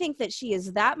 I think that she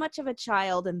is that much of a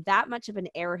child and that much of an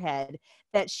airhead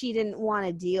that she didn't want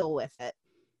to deal with it.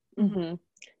 Mm-hmm.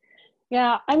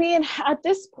 Yeah, I mean, at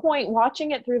this point,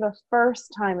 watching it through the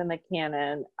first time in the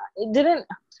canon,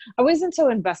 I wasn't so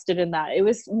invested in that. It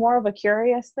was more of a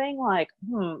curious thing, like,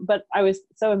 but I was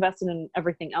so invested in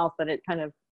everything else that it kind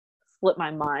of slipped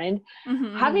my mind.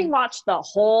 Mm-hmm. Having watched the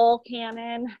whole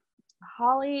canon,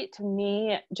 Holly, to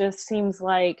me, just seems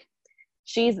like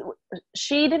she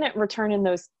didn't return in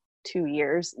those 2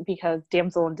 years because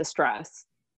damsel in distress.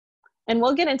 And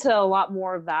we'll get into a lot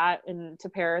more of that in To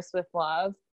Paris with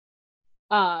Love.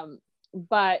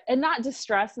 But not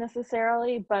distress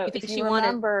necessarily, but if you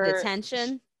remember, wanted the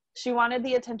attention. She wanted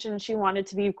the attention. She wanted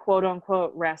to be quote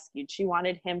unquote rescued. She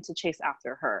wanted him to chase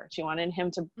after her. She wanted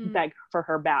him to beg for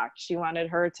her back. She wanted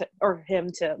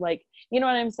him to, like, you know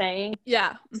what I'm saying?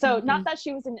 Yeah. So not that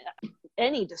she was in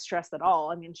any distress at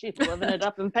all. I mean, she's living it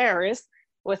up in Paris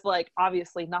with, like,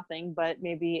 obviously nothing but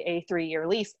maybe a 3-year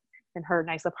lease in her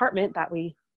nice apartment that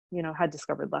we, you know, had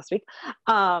discovered last week.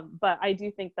 But I do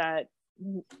think that,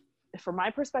 from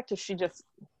my perspective, she just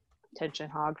attention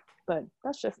hog, but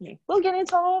that's just me. We'll get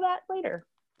into all of that later.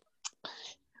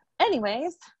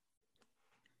 Anyways,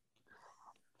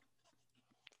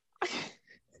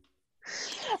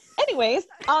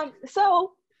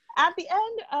 so at the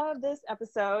end of this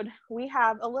episode, we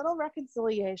have a little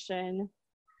reconciliation,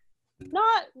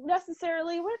 not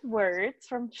necessarily with words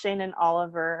from Shane and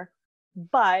Oliver,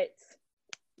 but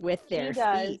with their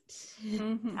feet.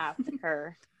 Ask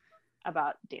her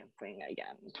about dancing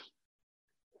again.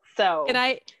 So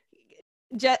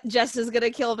Jess is gonna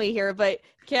kill me here, but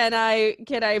can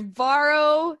I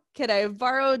borrow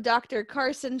Dr.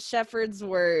 Carson Shepherd's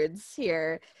words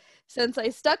here? Since I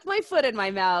stuck my foot in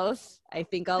my mouth, I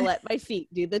think I'll let my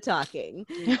feet do the talking.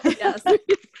 Yes.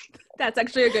 That's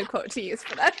actually a good quote to use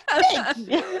for that.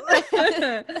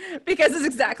 Because it's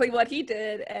exactly what he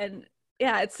did, and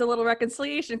it's a little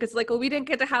reconciliation because like, well, we didn't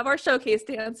get to have our showcase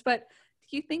dance, but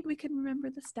do you think we can remember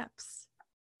the steps?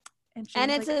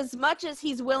 And it's like, as much as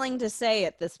he's willing to say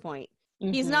at this point.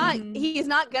 He's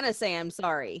not gonna say I'm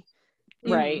sorry.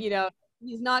 Right. You know,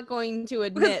 he's not going to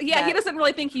admit because, he doesn't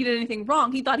really think he did anything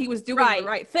wrong. He thought he was doing the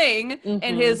right thing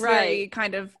in his very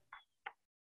kind of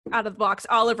out of the box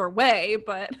Oliver way,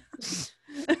 but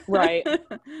right.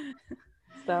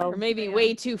 So, or maybe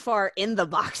way too far in the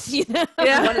box, you know?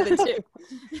 One of the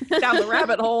two. Down the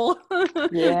rabbit hole.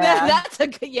 That's a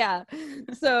good,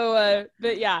 So,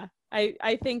 but yeah,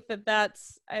 I think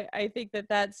that's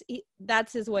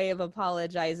his way of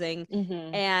apologizing,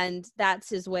 and that's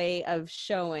his way of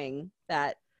showing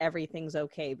that everything's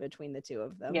okay between the two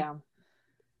of them. Yeah.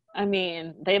 I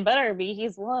mean, they better be.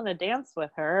 He's willing to dance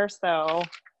with her, so.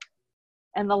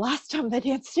 And the last time they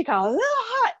danced, it got a little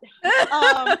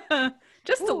hot.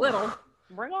 Just a little.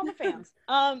 Bring on the fans.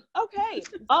 Okay.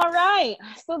 All right.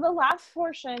 So the last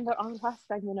portion, the last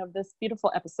segment of this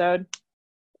beautiful episode,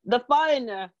 the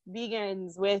fun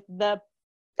begins with the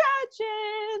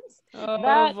pageants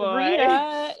that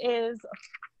Rita is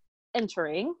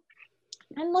entering.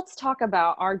 And let's talk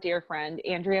about our dear friend,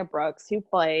 Andrea Brooks, who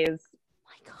plays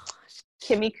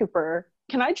Kimmy Cooper.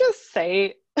 Can I just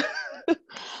say,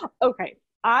 okay,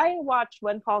 I watched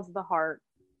When Calls the Heart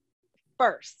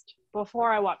first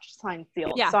before I watched Signed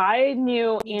Sealed. Yeah. So I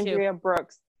knew Andrea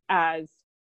Brooks as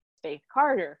Faith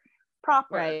Carter,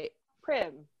 proper,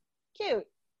 prim, cute,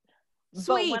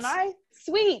 sweet. But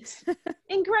sweet,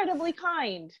 incredibly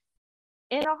kind,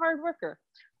 and a hard worker.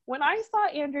 When I saw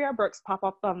Andrea Brooks pop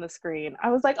up on the screen, I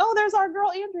was like, oh, there's our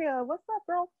girl Andrea. What's up,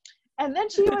 girl? And then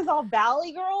she was all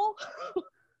Valley Girl.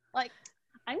 Like,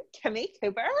 I'm Kimmy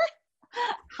Cooper.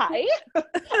 Hi. I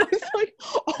was like,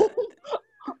 oh.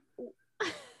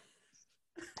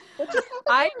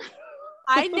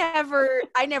 I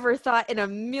never thought in a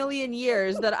million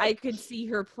years that I could see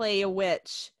her play a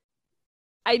witch.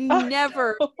 I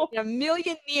never in a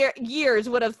million years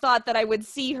would have thought that I would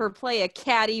see her play a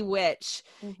catty witch.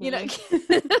 You know.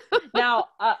 Now,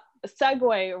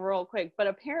 segue real quick, but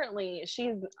apparently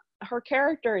her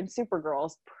character in Supergirl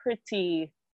is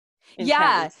pretty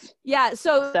intense. Yeah.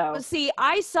 So see,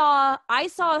 I saw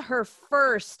her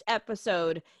first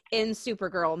episode in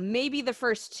Supergirl, maybe the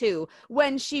first two,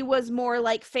 when she was more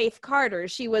like Faith Carter.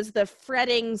 She was the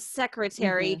fretting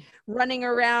secretary running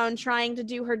around trying to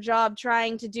do her job,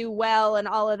 trying to do well and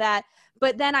all of that.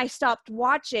 But then I stopped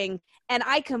watching and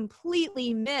I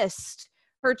completely missed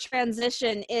her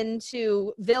transition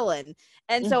into villain.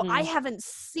 And so I haven't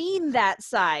seen that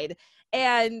side.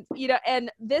 And, you know, and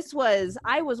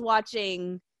I watched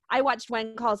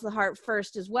When Calls the Heart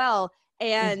first as well.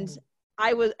 And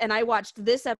I watched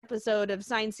this episode of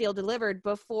Signed, Sealed, Delivered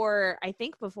before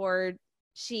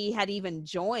she had even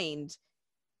joined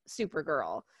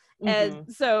Supergirl. And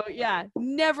so, yeah,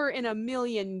 never in a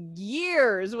million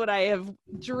years would I have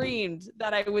dreamed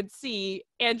that I would see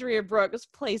Andrea Brooks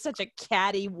play such a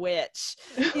catty witch.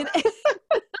 You know?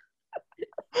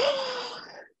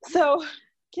 So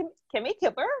Kimmy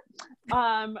Cooper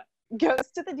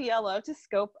goes to the DLO to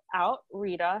scope out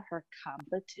Rita, her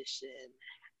competition.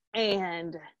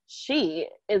 And she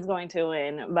is going to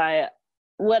win by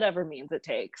whatever means it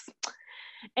takes.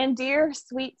 And dear,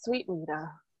 sweet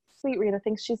Rita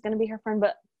thinks she's going to be her friend,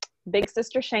 but big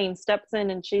sister Shane steps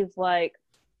in and she's like,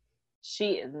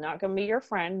 she is not going to be your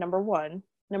friend, number one.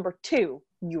 Number two,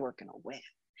 you are going to win.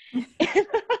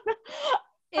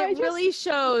 It really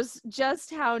shows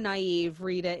just how naive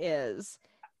Rita is.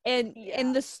 And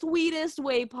in the sweetest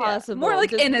way possible. More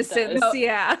like innocence,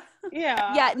 Yeah,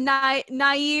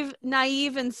 naive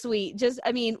and sweet. Just,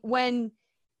 I mean, when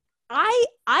I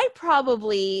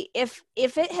probably, if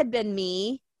it had been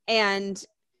me and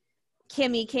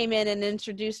Kimmy came in and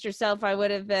introduced herself, I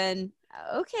would have been,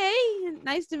 okay,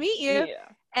 nice to meet you. Yeah.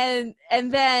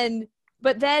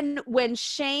 But then when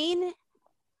Shane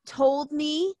told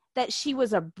me that she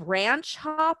was a branch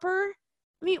hopper,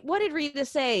 I mean, what did Rita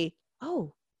say?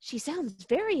 Oh, she sounds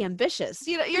very ambitious.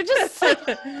 You know, you're just like,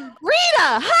 Rita,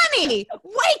 honey,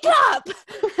 wake up.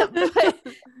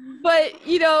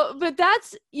 but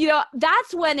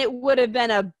that's when it would have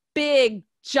been a big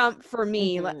jump for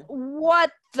me. Like,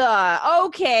 what the?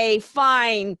 Okay,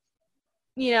 fine.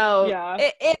 You know,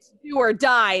 it's do or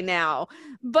die now.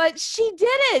 But she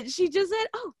didn't. She just said,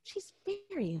 oh, she's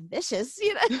very ambitious.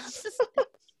 You know, it's just,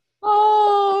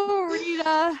 oh,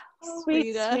 Rita.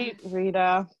 Sweet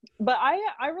Rita. But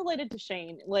I related to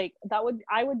Shane. Like,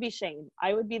 I would be Shane.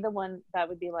 I would be the one that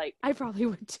would be like, I probably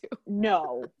would too.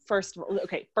 No, first of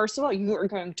all, you are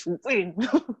going to win.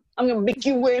 I'm gonna make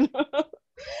you win.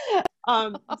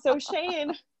 So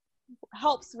Shane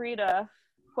helps Rita,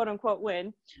 quote unquote,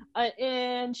 win,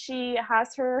 and she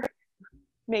has her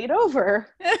made over.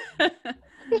 Oh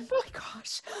my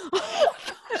gosh. Oh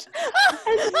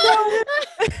my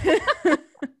gosh.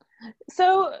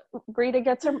 So Rita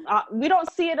gets her, we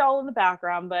don't see it all in the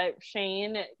background, but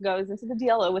Shane goes into the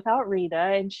DLO without Rita,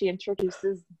 and she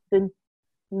introduces the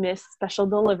Miss Special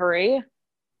Delivery.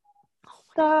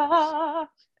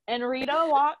 And Rita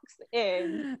walks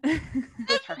in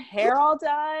with her hair all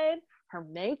dyed, her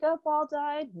makeup all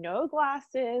dyed, no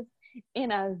glasses,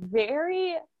 in a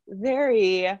very,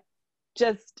 very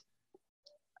just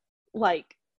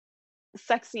like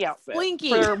sexy outfit.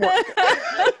 Slinky.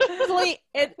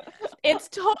 It's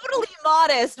totally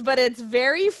modest, but it's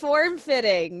very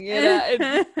form-fitting. You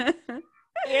know? I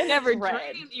never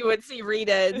dreamed you would see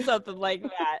Rita in something like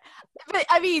that. But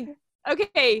I mean,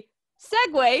 okay,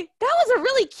 segue. That was a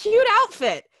really cute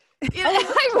outfit. You know,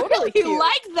 I really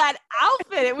liked that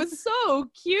outfit. It was so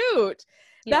cute.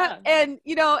 Yeah. And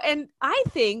you know, and I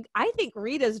think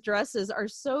Rita's dresses are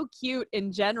so cute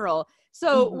in general.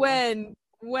 So when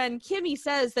Kimmy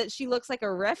says that she looks like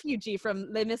a refugee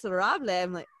from Les Miserables,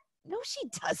 I'm like, no, she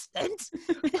doesn't.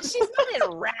 She's not in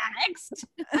rags,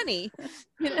 honey.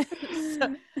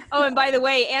 Oh, and by the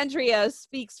way, Andrea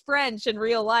speaks French in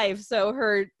real life, so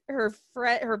her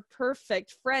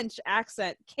perfect French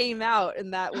accent came out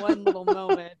in that one little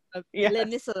moment of Les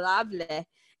Miserables.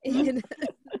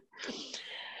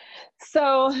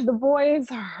 So the boys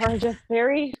are just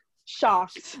very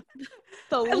shocked.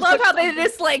 I love how they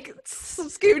just like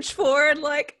scooch forward,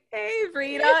 like, "Hey,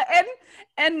 Rita,"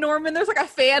 and Norman. There's like a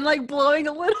fan like blowing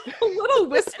a little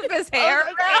wisp of his hair.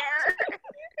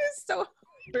 He's so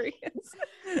hilarious.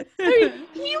 I mean,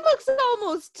 he looks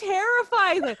almost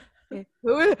terrified. Like,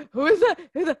 who is that?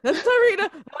 That's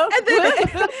Rita. Oh.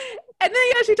 And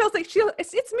then she tells like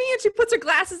it's me, and she puts her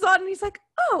glasses on, and he's like,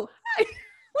 "Oh, hi."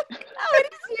 Oh,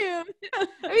 it is you.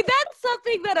 I mean, that's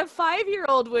something that a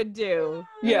 5-year-old would do.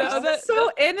 Yeah, that's so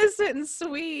innocent and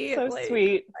sweet. So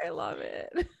sweet. I love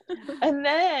it. And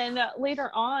then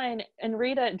later on, and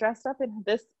Rita dressed up in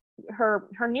this her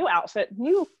new outfit,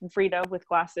 new Rita with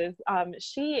glasses.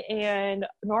 She and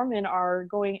Norman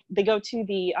they go to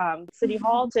the city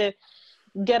hall to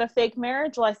get a fake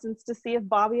marriage license to see if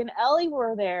Bobby and Ellie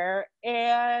were there,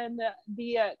 and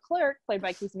the clerk, played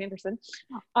by Casey Anderson,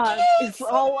 is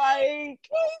all like,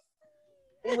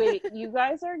 "Wait, you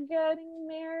guys are getting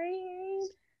married?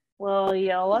 Well,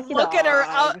 yeah, lucky look dog." at her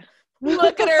up,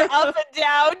 look at her up and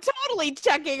down, totally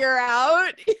checking her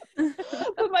out.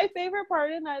 But my favorite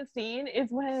part in that scene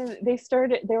is when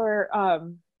they're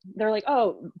like,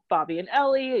 "Oh, Bobby and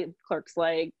Ellie." Clerk's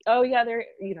like, "Oh yeah, they're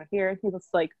here." He was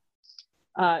like,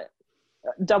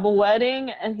 double wedding,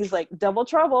 and he's like, "Double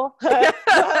trouble." And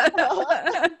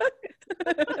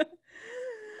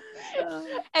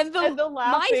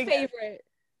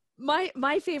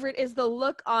my favorite is the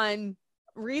look on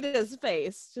Rita's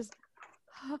face, just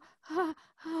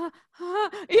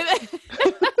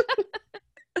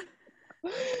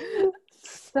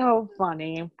so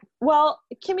funny. Well,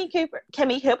 Kimmy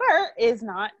Cooper is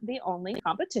not the only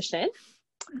competition.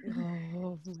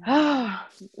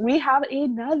 We have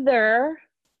another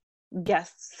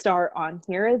guest star on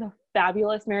here, the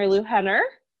fabulous Mary Lou Henner,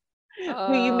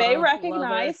 who you may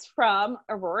recognize from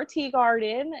Aurora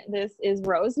Teagarden. This is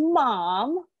Rose's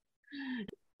mom.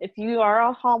 If you are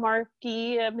a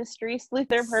Hallmarky mystery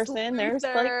sleuther person, there's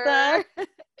like the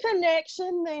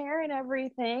connection there and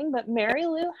everything. But Mary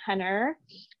Lou Henner,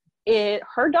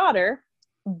 her daughter,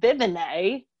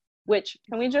 Vivienne, which,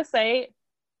 can we just say,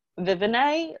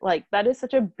 Vivienne, like, that is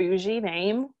such a bougie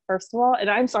name, first of all. And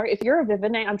I'm sorry, if you're a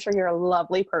Vivienne, I'm sure you're a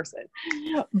lovely person.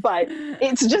 But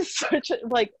it's just such a,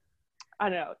 like, I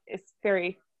don't know, it's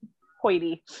very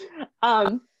hoity.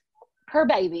 Her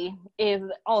baby is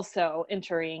also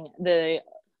entering the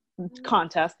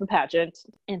contest, the pageant,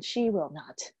 and she will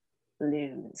not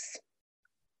lose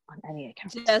on any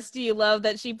account. Jess, do you love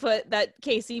that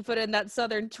Casey put in that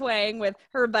Southern twang with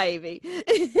her baby?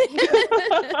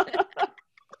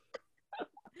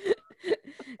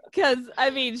 Because I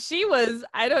mean, she was,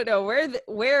 I don't know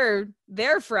where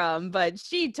they're from, but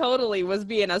she totally was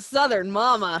being a Southern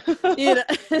mama. You know,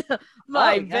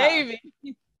 my baby.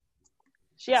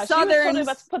 Yeah, she was totally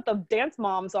about to put the dance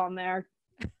moms on there.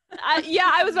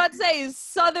 I was about to say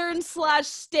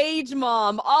Southern/stage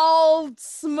mom, all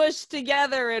smushed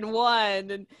together in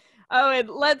one. And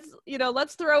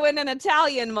let's throw in an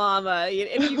Italian mama.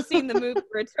 If you've seen the movie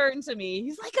Return to Me,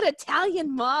 he's like an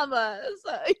Italian mama.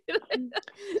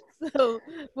 So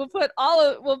we'll put all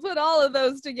of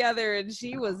those together, and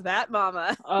she was that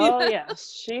mama. Oh yeah,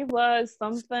 she was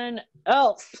something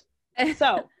else.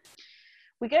 So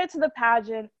we get to the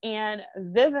pageant, and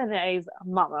Vivian's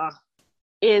mama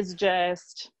is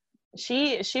just,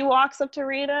 she walks up to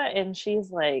Rita and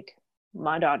she's like,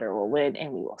 my daughter will win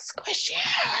and we will squish you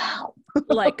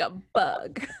like a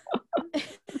bug.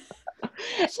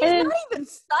 She's not even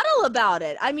subtle about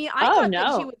it. I mean, I thought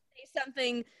that she would say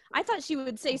something. I thought she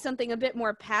would say something a bit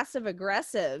more passive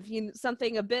aggressive,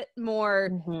 something a bit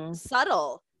more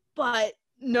subtle. But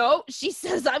no, she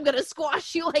says, I'm going to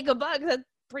squash you like a bug. That's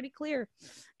pretty clear.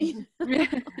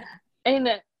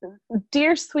 And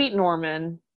dear sweet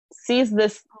Norman sees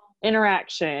this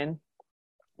interaction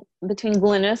between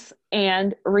Glynis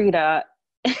and Rita.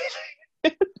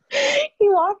 He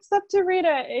walks up to Rita,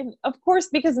 and of course,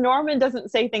 because Norman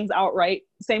doesn't say things outright,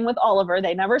 same with Oliver,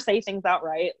 they never say things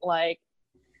outright. Like,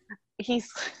 he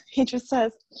just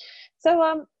says,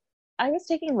 so I was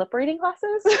taking lip reading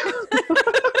classes.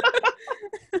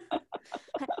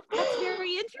 That's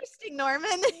very interesting,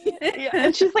 Norman. Yeah.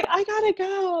 And she's like, I gotta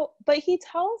go. But he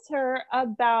tells her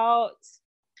about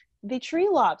the tree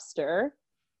lobster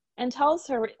and tells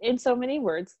her in so many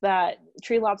words that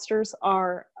tree lobsters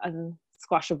are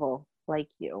unsquashable like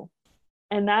you.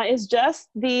 And that is just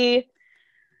the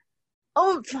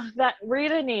oomph that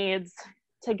Rita needs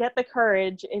to get the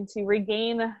courage and to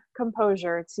regain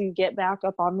composure to get back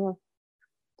up on the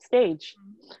stage.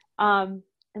 And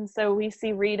so we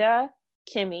see Rita,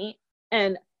 Kimmy,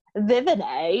 and Vivian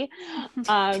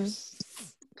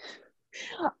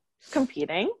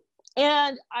competing.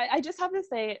 And I just have to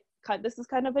say, this is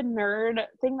kind of a nerd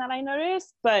thing that I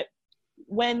noticed, but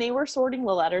when they were sorting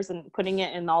the letters and putting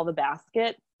it in all the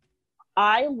baskets,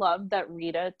 I loved that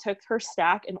Rita took her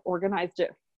stack and organized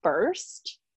it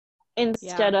first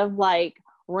instead of like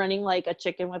running like a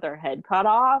chicken with her head cut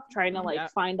off, trying to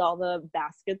like find all the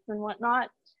baskets and whatnot.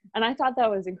 And I thought that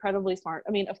was incredibly smart.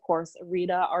 I mean, of course,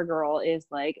 Rita, our girl, is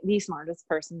like the smartest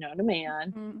person known to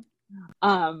man.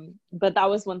 But that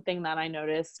was one thing that I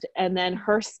noticed. And then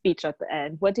her speech at the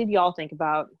end. What did y'all think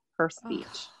about her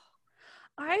speech?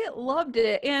 I loved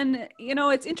it. And,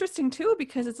 it's interesting too,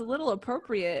 because it's a little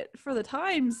appropriate for the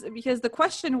times, because the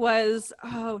question was,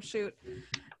 it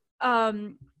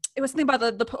was something about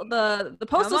the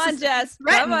postal system. Come on, Jess.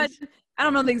 Come on. I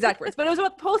don't know the exact words, but it was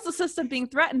about the postal system being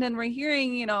threatened, and we're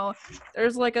hearing,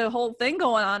 there's like a whole thing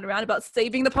going on around about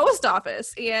saving the post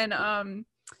office.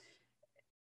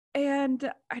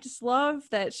 And I just love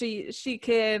that she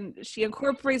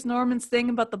incorporates Norman's thing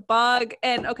about the bug.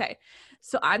 And okay,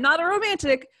 so I'm not a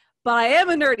romantic, but I am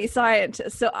a nerdy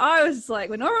scientist. So I was like,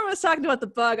 when Norman was talking about the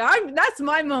bug, that's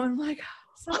my moment. I'm like,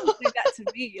 someone did that to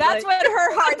me. That's when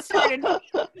her heart started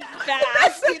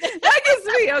fast. That gets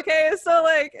me, okay? So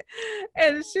like,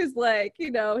 and she's like,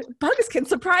 bugs can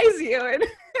surprise you.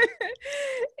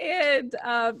 And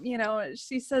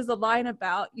she says the line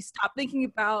about, you stop thinking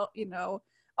about,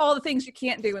 all the things you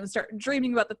can't do and start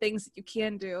dreaming about the things that you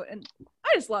can do. And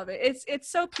I just love it.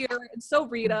 It's so pure and so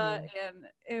Rita, and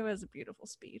it was a beautiful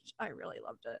speech. I really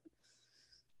loved it.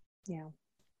 Yeah.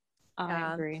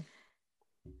 I agree.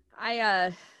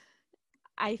 I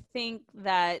think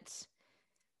that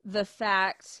the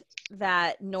fact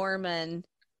that Norman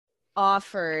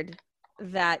offered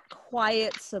that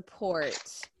quiet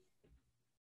support,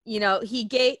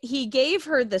 he gave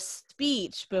her the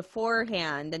speech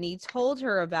beforehand and he told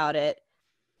her about it,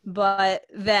 but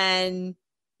then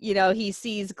he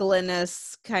sees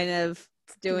Glynis kind of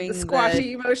doing the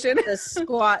squashy motion,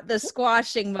 the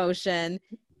squashing motion,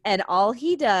 and all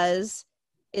he does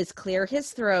is clear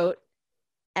his throat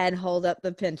and hold up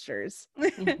the pinchers.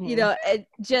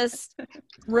 Just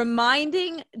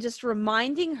reminding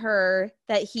her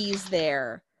that he's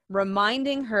there,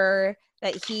 reminding her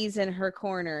that he's in her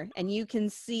corner, and you can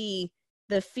see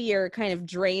the fear kind of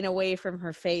drain away from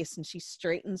her face, and she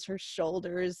straightens her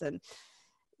shoulders, and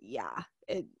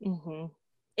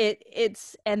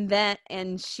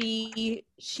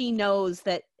she knows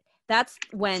that's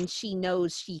when she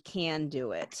knows she can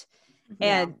do it.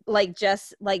 And like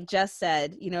Jess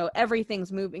said,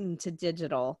 everything's moving to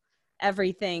digital.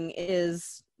 Everything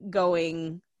is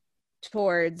going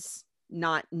towards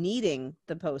not needing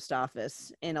the post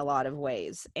office in a lot of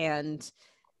ways. And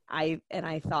I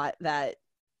thought that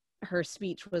her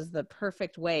speech was the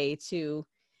perfect way to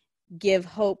give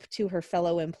hope to her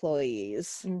fellow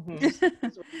employees.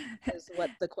 Is what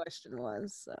the question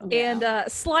was. So. And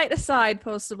slight aside,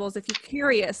 Postables, if you're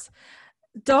curious,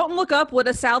 don't look up what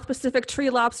a South Pacific tree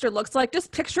lobster looks like.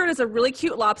 Just picture it as a really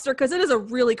cute lobster, because it is a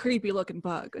really creepy looking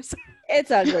bug.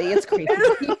 It's ugly. It's creepy.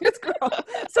 It's gross.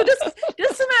 So just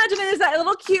imagine it as that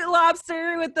little cute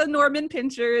lobster with the Norman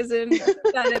pinchers and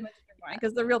that image in your mind,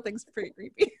 because the real thing's pretty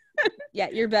creepy. Yeah,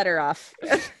 you're better off.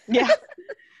 Yeah.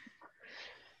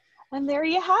 And there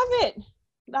you have it.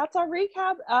 That's our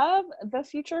recap of The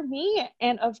Future Me.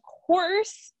 And of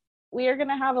course, we are going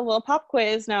to have a little pop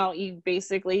quiz. Now, you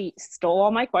basically stole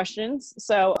all my questions.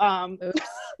 So,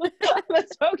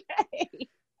 that's okay.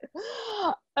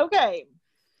 Okay.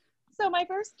 So my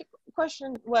first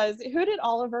question was, who did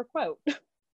Oliver quote?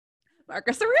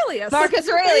 Marcus Aurelius. Marcus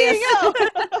Aurelius.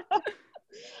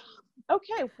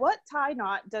 Okay, what tie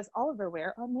knot does Oliver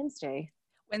wear on Wednesday?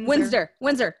 Windsor.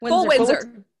 Full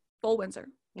Windsor. Full Windsor.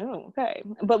 Oh, okay.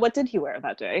 But what did he wear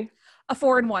that day? A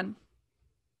 4-in-1.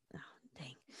 Oh,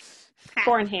 dang.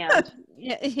 4 in hand.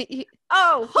 Yeah. Get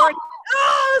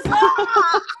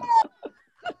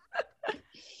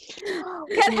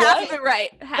half of it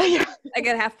right. Half. I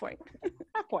get half point.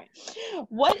 Half point.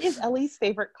 What is Ellie's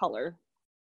favorite color?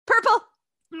 Purple.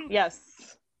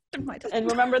 Yes. And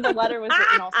remember, the letter was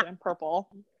written also in purple.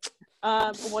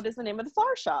 What is the name of the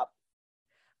flower shop?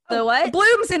 The what?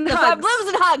 Blooms and Hugs.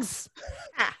 Blooms and Hugs.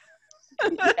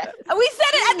 We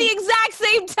said it at the exact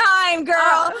same time, girl.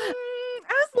 I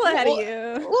was a little ahead of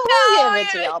you. We'll give it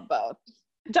to y'all both.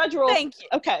 Judge rules. Thank you.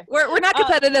 Okay. We're not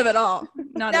competitive at all.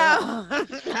 Not at all.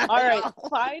 All right.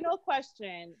 Final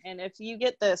question. And if you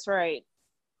get this right,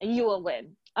 you will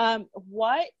win.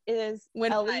 What is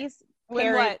Ellie's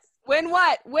parents? Win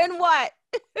what?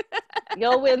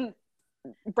 You'll win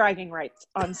bragging rights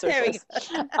on There we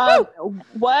socials.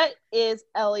 What is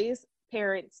Ellie's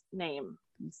parents' name?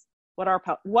 What are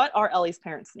Ellie's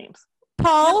parents' names?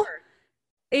 Paul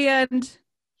and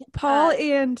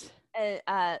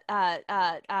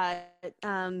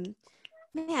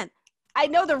man, I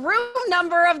know the room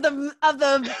number of the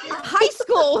high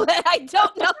school, but I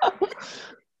don't know.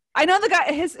 I know the guy.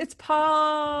 It's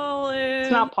Paul.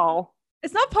 It's not Paul.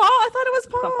 It's not Paul. I thought it was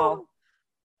Paul. It's not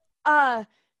Paul. Are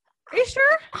you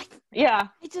sure? Yeah.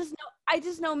 I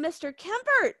just know Mr.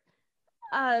 Kempert.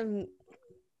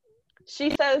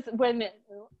 She says when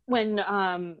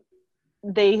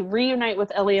they reunite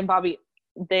with Ellie and Bobby,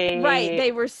 they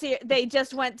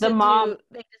just went to the mom.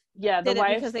 The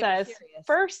wife says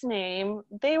first name.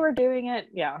 They were doing it.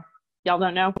 Yeah, y'all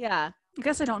don't know. Yeah, I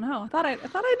guess I don't know. I thought it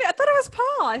was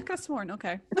Paul. I could have sworn.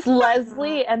 Okay, it's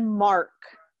Leslie and Mark.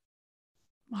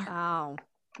 Wow,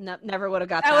 no, never would have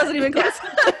got that. Wasn't even close.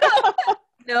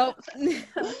 Nope.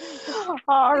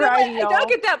 All right, I don't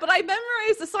get that, but I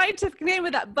memorized the scientific name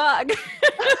of that bug.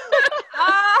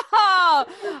 Oh,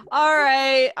 all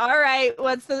right.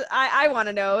 What's the? I want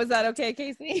to know. Is that okay,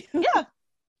 Casey? Yeah.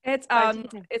 It's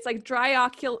like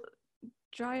Dryoculus.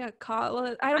 I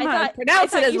don't know how to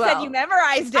pronounce it as well. You said you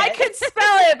memorized it. I could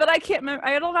spell it, but I can't remember.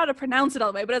 I don't know how to pronounce it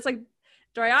all the way, but it's like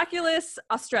Dryoculus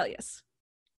australis.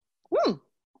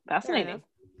 Fascinating.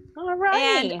 All right.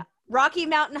 And Rocky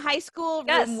Mountain High School,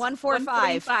 room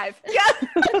 145. Yeah.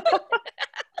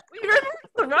 We remember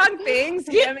the wrong things,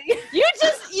 Cammy. You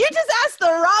just asked the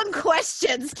wrong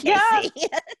questions, Casey.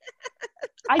 Yeah.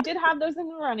 I did have those in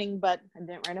the running, but I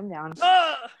didn't write them down.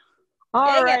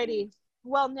 All righty.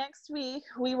 Well, next week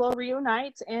we will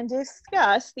reunite and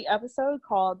discuss the episode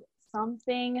called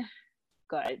Something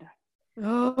Good.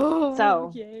 Oh,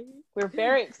 so we're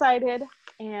very excited,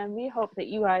 and we hope that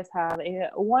you guys have a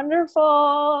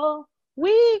wonderful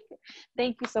week.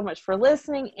 Thank you so much for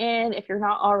listening in. If you're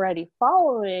not already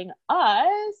following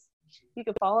us, you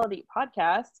can follow the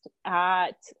podcast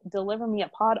at Deliver Me a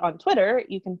Pod on Twitter.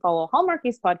 You can follow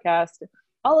Hallmarkies Podcast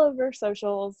all over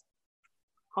socials.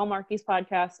 Hallmarkies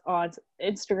Podcast on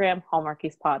Instagram,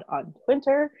 Hallmarkies Pod on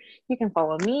Twitter. You can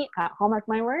follow me at Hallmark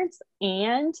My Words.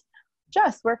 And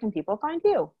Jess, where can people find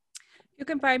you? You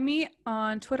can find me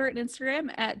on Twitter and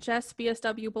Instagram at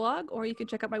JessBSWblog, or you can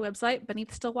check out my website,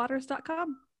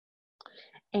 beneathstillwaters.com.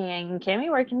 And Cammy,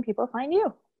 where can people find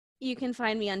you? You can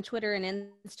find me on Twitter and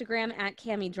Instagram at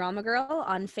Cammy Drama Girl,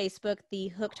 on Facebook, the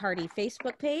Hooked Hardy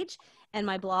Facebook page, and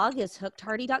my blog is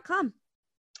hookedhardy.com.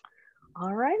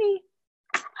 All righty.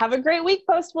 Have a great week,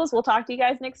 Postables. We'll talk to you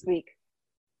guys next week.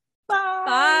 Bye.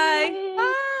 Bye.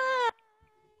 Bye.